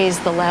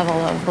raised the level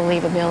of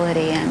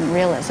believability and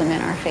realism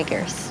in our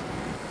figures.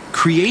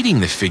 Creating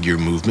the figure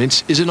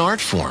movements is an art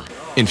form.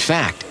 In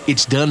fact,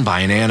 it's done by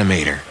an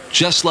animator,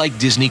 just like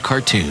Disney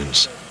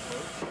cartoons.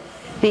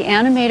 The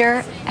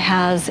animator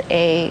has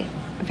a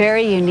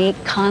very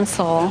unique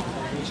console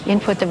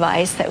input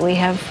device that we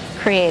have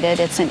created.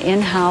 It's an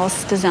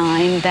in-house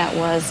design that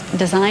was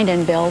designed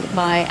and built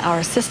by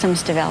our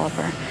systems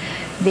developer.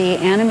 The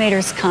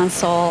animator's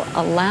console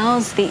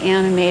allows the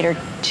animator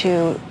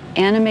to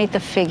animate the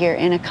figure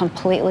in a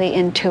completely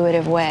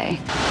intuitive way.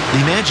 The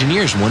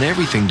Imagineers want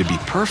everything to be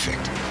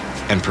perfect,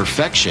 and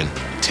perfection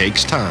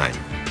takes time.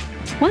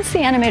 Once the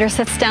animator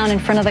sits down in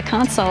front of the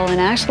console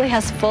and actually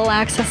has full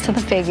access to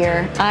the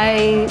figure,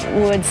 I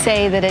would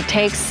say that it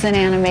takes an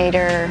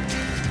animator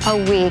a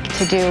week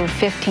to do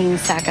 15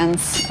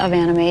 seconds of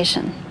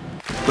animation.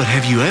 But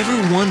have you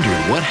ever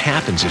wondered what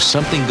happens if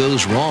something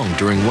goes wrong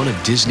during one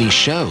of Disney's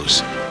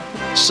shows?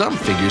 Some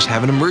figures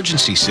have an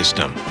emergency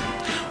system.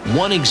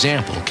 One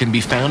example can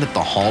be found at the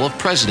Hall of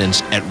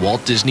Presidents at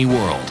Walt Disney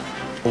World.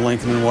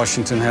 Lincoln and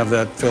Washington have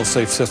that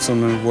fail-safe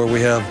system where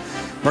we have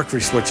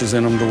mercury switches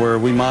in them to where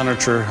we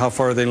monitor how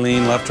far they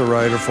lean left or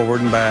right or forward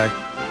and back.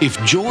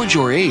 If George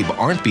or Abe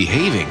aren't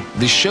behaving,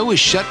 the show is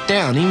shut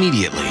down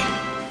immediately.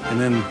 And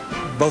then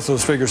both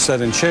those figures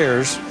set in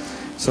chairs,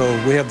 so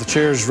we have the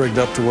chairs rigged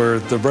up to where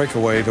the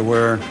breakaway, to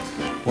where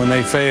when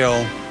they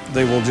fail,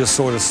 they will just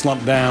sort of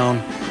slump down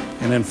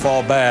and then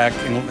fall back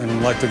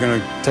and like they're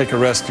going to take a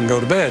rest and go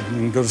to bed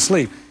and go to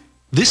sleep.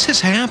 This has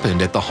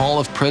happened at the Hall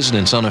of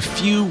Presidents on a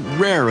few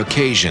rare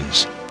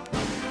occasions.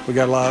 We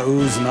got a lot of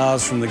oohs and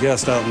ahs from the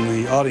guests out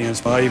in the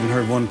audience. I even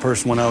heard one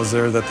person when I was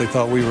there that they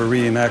thought we were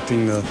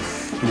reenacting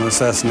the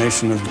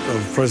assassination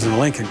of President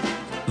Lincoln.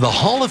 The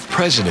Hall of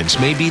Presidents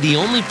may be the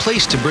only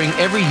place to bring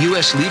every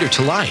U.S. leader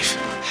to life,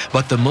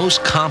 but the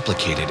most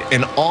complicated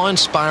and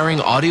awe-inspiring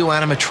audio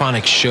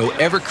animatronics show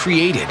ever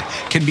created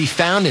can be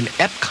found in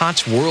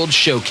Epcot's World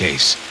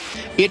Showcase.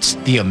 It's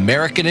the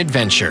American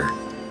Adventure.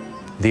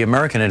 The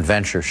American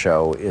Adventure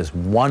Show is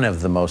one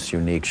of the most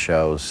unique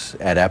shows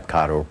at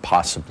Epcot or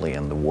possibly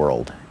in the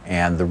world.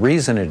 And the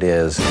reason it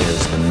is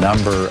the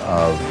number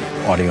of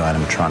audio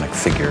animatronic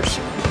figures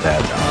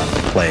that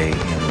play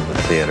in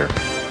the theater.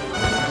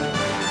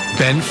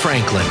 Ben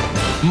Franklin,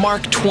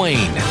 Mark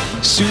Twain,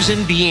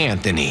 Susan B.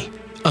 Anthony.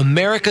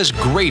 America's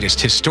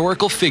greatest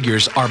historical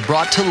figures are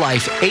brought to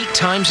life 8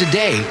 times a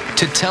day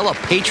to tell a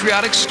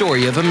patriotic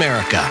story of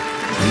America.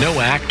 No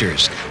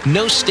actors,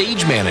 no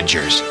stage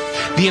managers.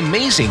 The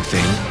amazing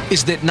thing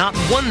is that not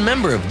one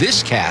member of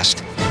this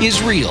cast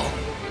is real.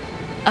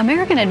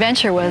 American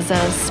Adventure was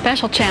a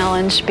special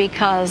challenge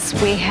because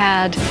we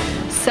had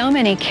so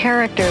many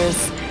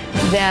characters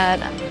that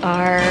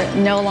are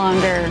no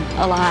longer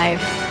alive.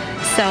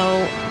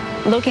 So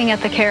looking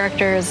at the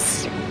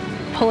characters,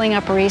 pulling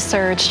up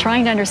research,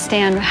 trying to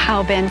understand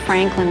how Ben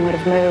Franklin would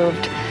have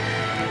moved,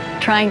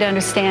 trying to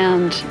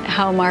understand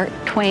how Mark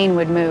Twain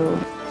would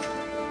move.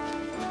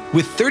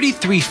 With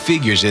 33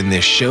 figures in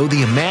this show,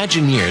 the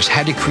Imagineers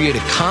had to create a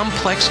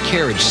complex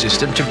carriage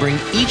system to bring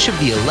each of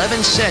the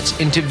 11 sets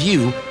into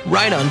view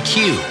right on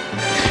cue.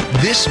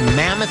 This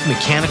mammoth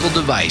mechanical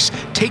device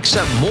takes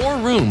up more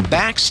room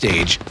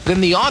backstage than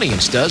the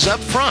audience does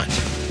up front.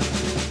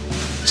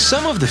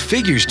 Some of the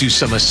figures do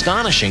some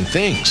astonishing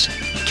things.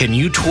 Can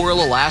you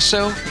twirl a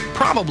lasso?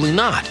 Probably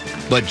not,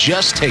 but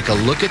just take a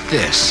look at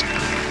this.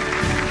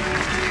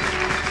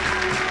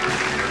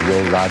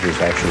 Will Rogers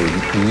actually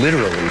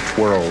literally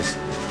twirls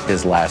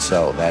his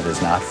lasso. That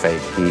is not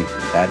fake.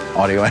 That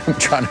audio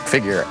animatronic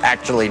figure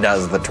actually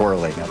does the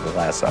twirling of the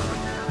lasso.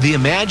 The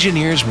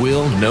Imagineers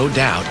will, no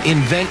doubt,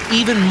 invent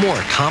even more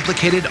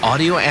complicated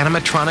audio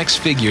animatronics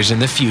figures in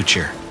the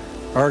future.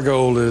 Our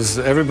goal is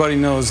everybody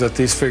knows that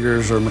these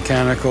figures are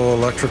mechanical,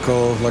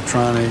 electrical,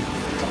 electronic,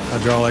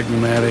 hydraulic,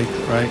 pneumatic,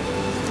 right?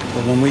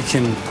 But when we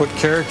can put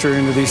character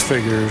into these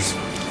figures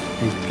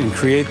and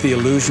create the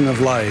illusion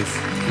of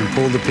life and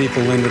pull the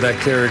people into that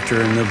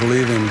character and they're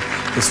believing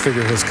this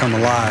figure has come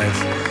alive,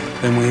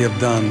 then we have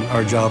done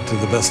our job to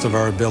the best of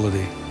our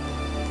ability.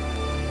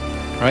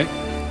 Right?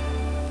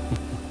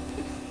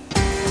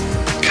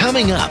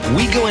 Coming up,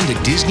 we go into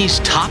Disney's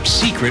top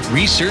secret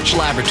research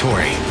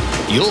laboratory.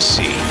 You'll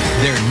see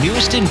their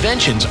newest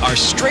inventions are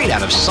straight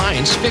out of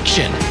science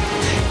fiction.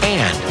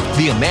 And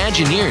the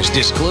Imagineers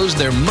disclose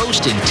their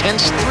most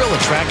intense thrill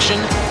attraction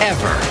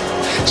ever.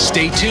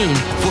 Stay tuned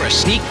for a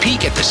sneak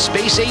peek at the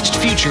space-aged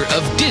future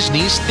of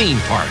Disney's theme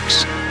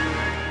parks.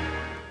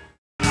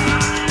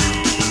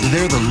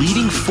 They're the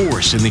leading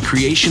force in the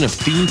creation of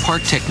theme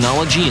park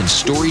technology and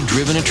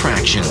story-driven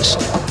attractions.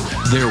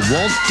 They're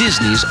Walt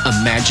Disney's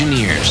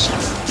Imagineers.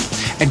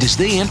 And as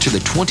they enter the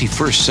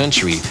 21st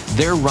century,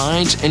 their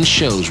rides and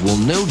shows will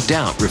no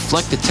doubt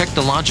reflect the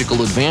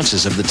technological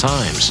advances of the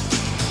times.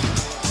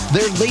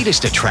 Their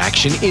latest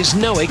attraction is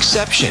no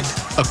exception.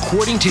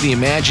 According to the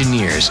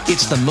Imagineers,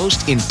 it's the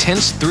most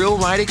intense thrill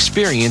ride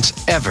experience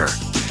ever.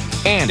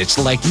 And it's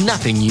like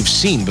nothing you've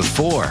seen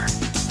before.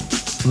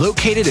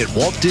 Located at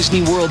Walt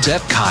Disney World's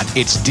Epcot,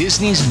 it's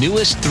Disney's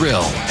newest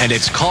thrill, and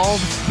it's called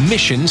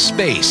Mission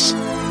Space.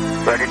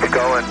 Ready to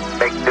go and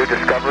make new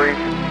discoveries?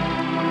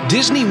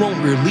 Disney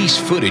won't release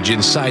footage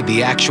inside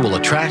the actual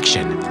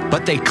attraction,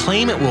 but they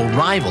claim it will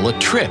rival a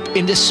trip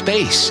into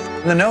space.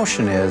 The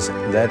notion is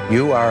that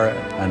you are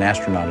an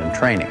astronaut in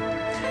training,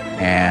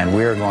 and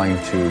we're going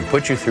to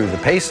put you through the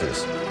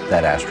paces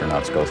that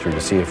astronauts go through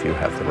to see if you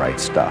have the right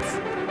stuff.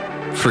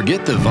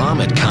 Forget the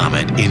vomit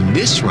comment. In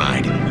this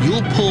ride,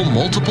 you'll pull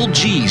multiple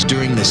Gs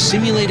during the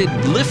simulated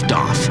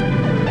liftoff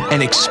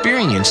and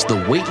experience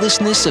the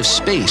weightlessness of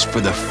space for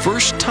the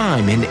first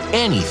time in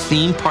any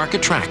theme park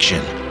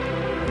attraction.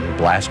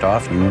 Blast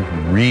off, you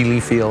really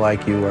feel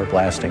like you are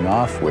blasting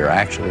off. We're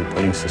actually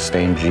putting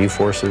sustained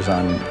G-forces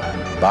on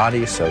the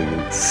body, so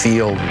you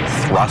feel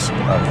the thrust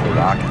of the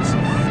rockets.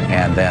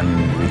 And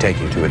then we take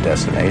you to a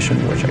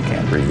destination, which I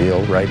can't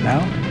reveal right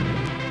now.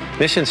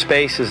 Mission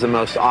Space is the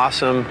most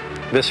awesome,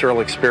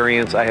 visceral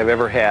experience I have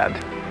ever had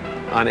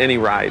on any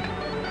ride.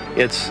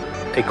 It's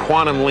a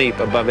quantum leap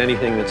above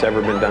anything that's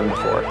ever been done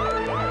before.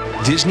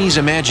 Disney's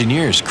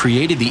Imagineers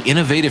created the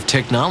innovative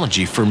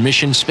technology for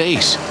Mission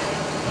Space.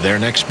 Their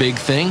next big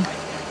thing?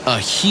 A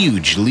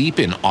huge leap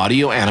in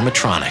audio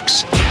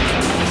animatronics.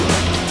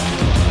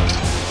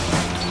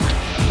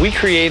 We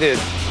created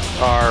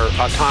our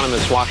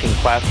autonomous walking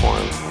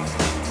platform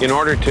in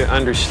order to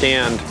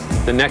understand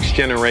the next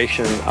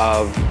generation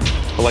of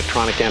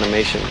electronic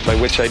animation, by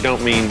which I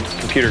don't mean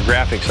computer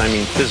graphics, I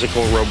mean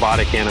physical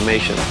robotic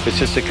animation. It's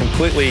just to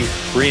completely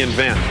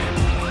reinvent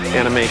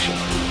animation.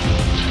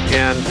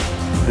 And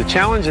the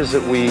challenges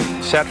that we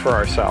set for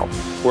ourselves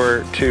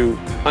were to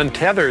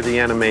untether the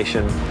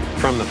animation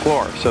from the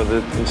floor, so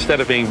that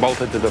instead of being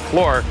bolted to the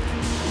floor,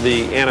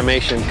 the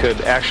animation could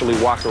actually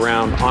walk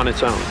around on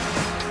its own.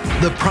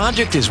 The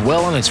project is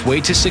well on its way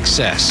to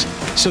success,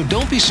 so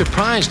don't be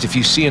surprised if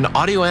you see an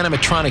audio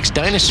animatronics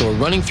dinosaur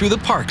running through the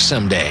park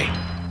someday.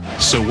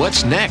 So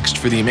what's next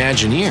for the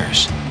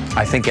Imagineers?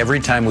 I think every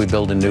time we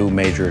build a new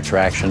major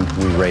attraction,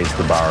 we raise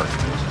the bar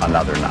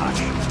another notch.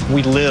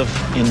 We live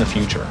in the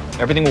future.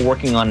 Everything we're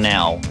working on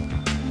now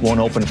won't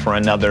open for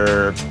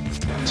another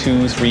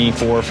 2, 3,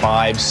 4,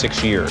 5,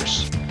 6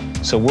 years.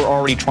 So we're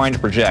already trying to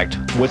project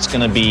what's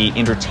going to be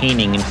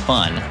entertaining and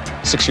fun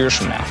 6 years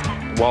from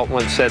now. Walt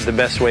once said the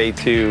best way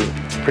to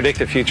predict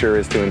the future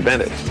is to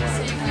invent it.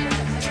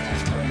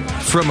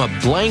 From a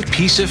blank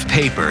piece of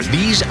paper,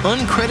 these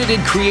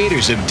uncredited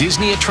creators of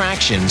Disney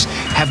attractions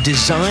have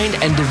designed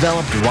and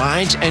developed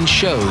rides and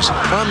shows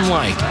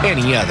unlike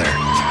any other.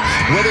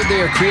 Whether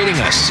they are creating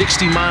a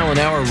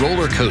 60-mile-an-hour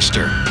roller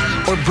coaster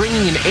or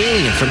bringing an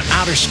alien from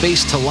outer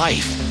space to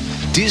life,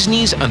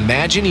 Disney's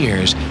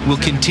Imagineers will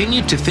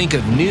continue to think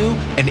of new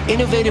and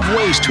innovative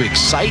ways to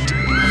excite,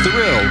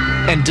 thrill,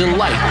 and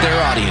delight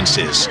their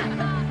audiences.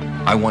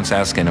 I once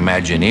asked an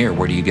Imagineer,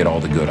 where do you get all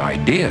the good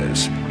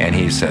ideas? And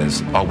he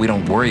says, oh, we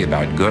don't worry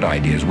about good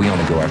ideas. We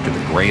only go after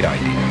the great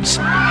ideas.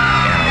 And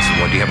I said,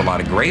 well, do you have a lot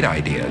of great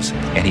ideas?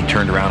 And he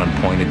turned around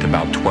and pointed to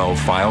about 12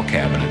 file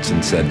cabinets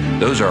and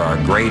said, those are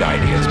our great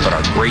ideas, but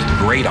our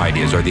great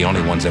ideas are the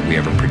only ones that we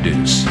ever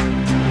produce.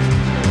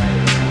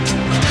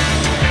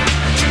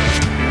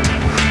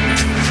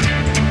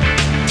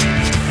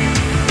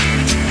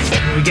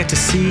 We get to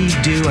see,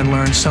 do, and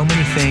learn so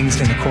many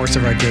things in the course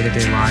of our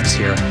day-to-day lives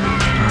here.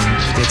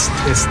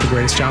 It's the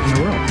greatest job in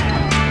the world.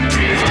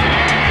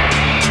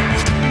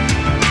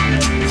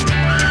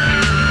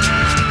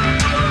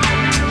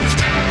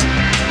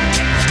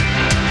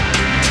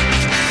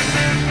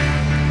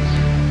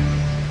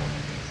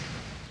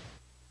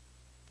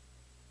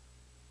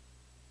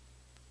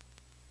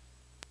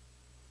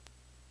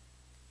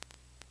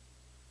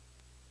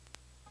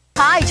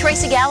 Hi,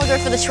 Tracy Gallagher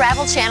for the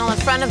Travel Channel in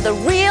front of the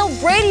real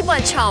Brady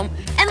Bunch home.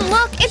 And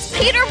look, it's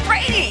Peter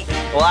Brady.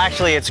 Well,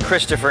 actually, it's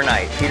Christopher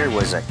Knight. Peter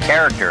was a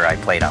character I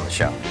played on the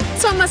show.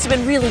 So it must have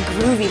been really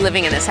groovy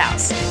living in this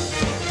house.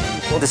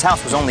 Well, this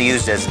house was only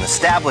used as an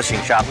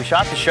establishing shot. We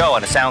shot the show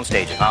on a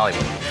soundstage in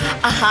Hollywood.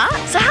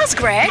 Uh-huh. So how's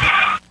Greg?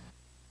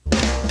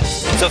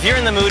 So if you're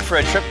in the mood for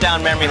a trip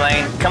down memory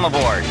lane, come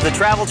aboard. The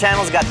Travel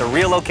Channel's got the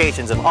real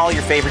locations of all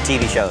your favorite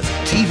TV shows.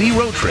 TV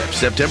Road Trip,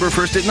 September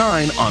 1st at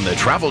 9 on the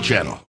Travel Channel.